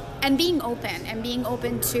with it. And being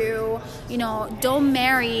open to, you know, don't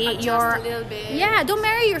marry a little bit. don't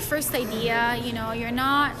marry your first idea. You know, you're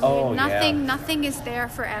not nothing is there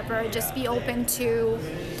forever. Just be open to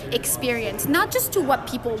experience, not just to what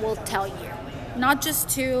people will tell you. Not just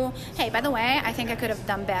to, hey, by the way, I think I could have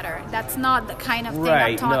done better. That's not the kind of thing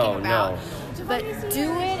I'm talking about. But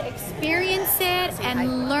do it, experience it,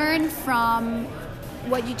 and learn from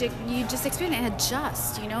what you just experienced and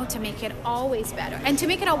adjust, you know, to make it always better. And to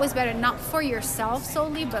make it always better, not for yourself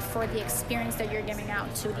solely, but for the experience that you're giving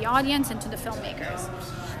out to the audience and to the filmmakers.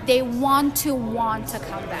 They want to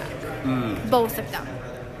come back, both of them.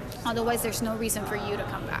 Otherwise, there's no reason for you to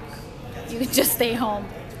come back. You can just stay home.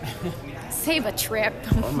 Save a trip.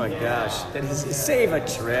 Oh my gosh, that is save a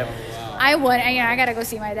trip. I would. I gotta go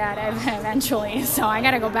see my dad eventually, so I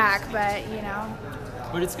gotta go back. But you know.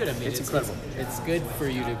 But it's good. I mean, it's incredible. It's good for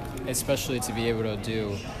you to, especially to be able to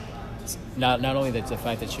do. Not only the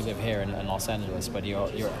fact that you live here in Los Angeles, but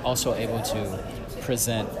you're also able to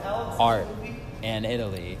present art in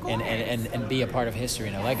Italy and be a part of history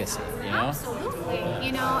and a legacy. You know. Absolutely.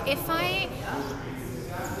 You know,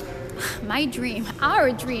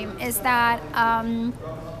 our dream is that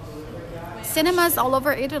cinemas all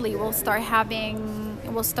over Italy will start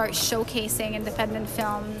showcasing independent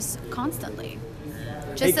films constantly.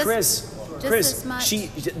 Hey, Chris,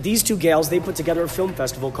 these two gals, they put together a film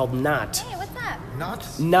festival called Not. Hey, what's that?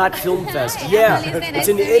 Not Film Fest. Yeah, it's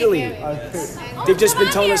in Italy. They've just been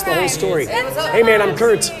telling us the whole story. Hey man, I'm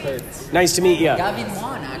Kurt. Nice to meet you. Gavin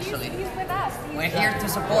won, actually. He's with us. We're here to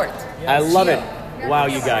support. I love it. Wow,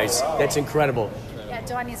 you guys, that's incredible. Yeah,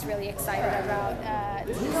 Johnny's really excited about.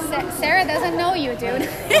 Sarah doesn't know you, dude.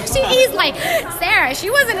 He's like, Sarah,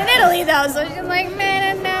 she wasn't in Italy though, so she's like,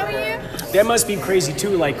 man, I know you. That must be crazy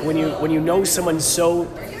too. Like when you know someone so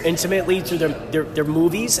intimately through their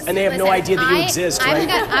movies, and they have no idea that you exist. Right?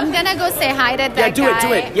 I'm gonna go say hi to that guy. Do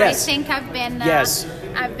it. Yes.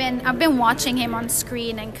 I think I've been watching him on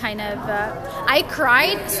screen and kind of I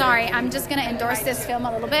cried. Sorry, I'm just gonna endorse this film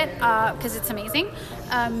a little bit because it's amazing.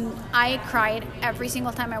 I cried every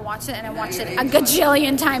single time I watched it, and I watched it a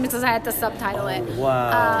gajillion times because I had to subtitle it.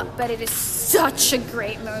 Wow. But it is such a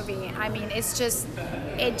great movie. I mean, it's just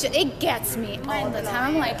it gets me all the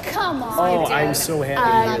time. I'm like, come on, dude. I'm so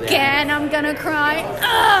happy. Again, I'm gonna cry.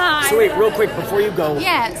 So wait, real quick before you go,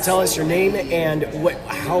 yes. Tell us your name and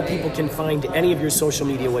how people can find any of your social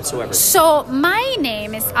media whatsoever. So my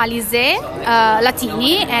name is Alize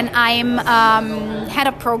Latini, and I'm head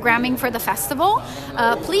of programming for the festival.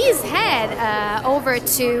 Please head over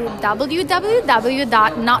to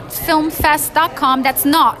www.notfilmfest.com. That's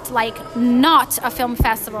not a film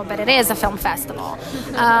festival, but it is a film festival.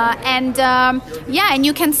 And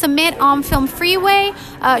you can submit on Film Freeway.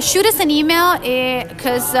 Shoot us an email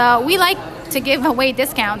because we like to give away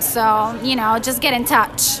discounts. So, just get in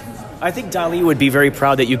touch. I think Dali would be very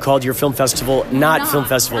proud that you called your film festival not Film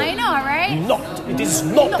Festival. I know, right? It is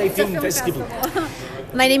not a film festival.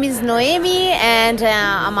 My name is Noemi, and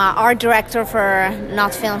I'm an art director for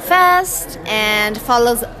Not Film Fest, and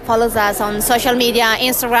follows us on social media,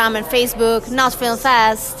 Instagram and Facebook, Not Film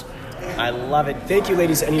Fest. I love it. Thank you,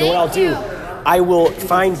 ladies. And you know what I'll do? I will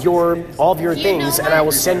find all of your things, and I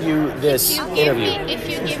will send you this interview. If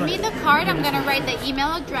you give me the card, I'm going to write the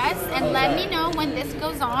email address and let me know when this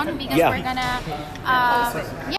goes on, because we're going to...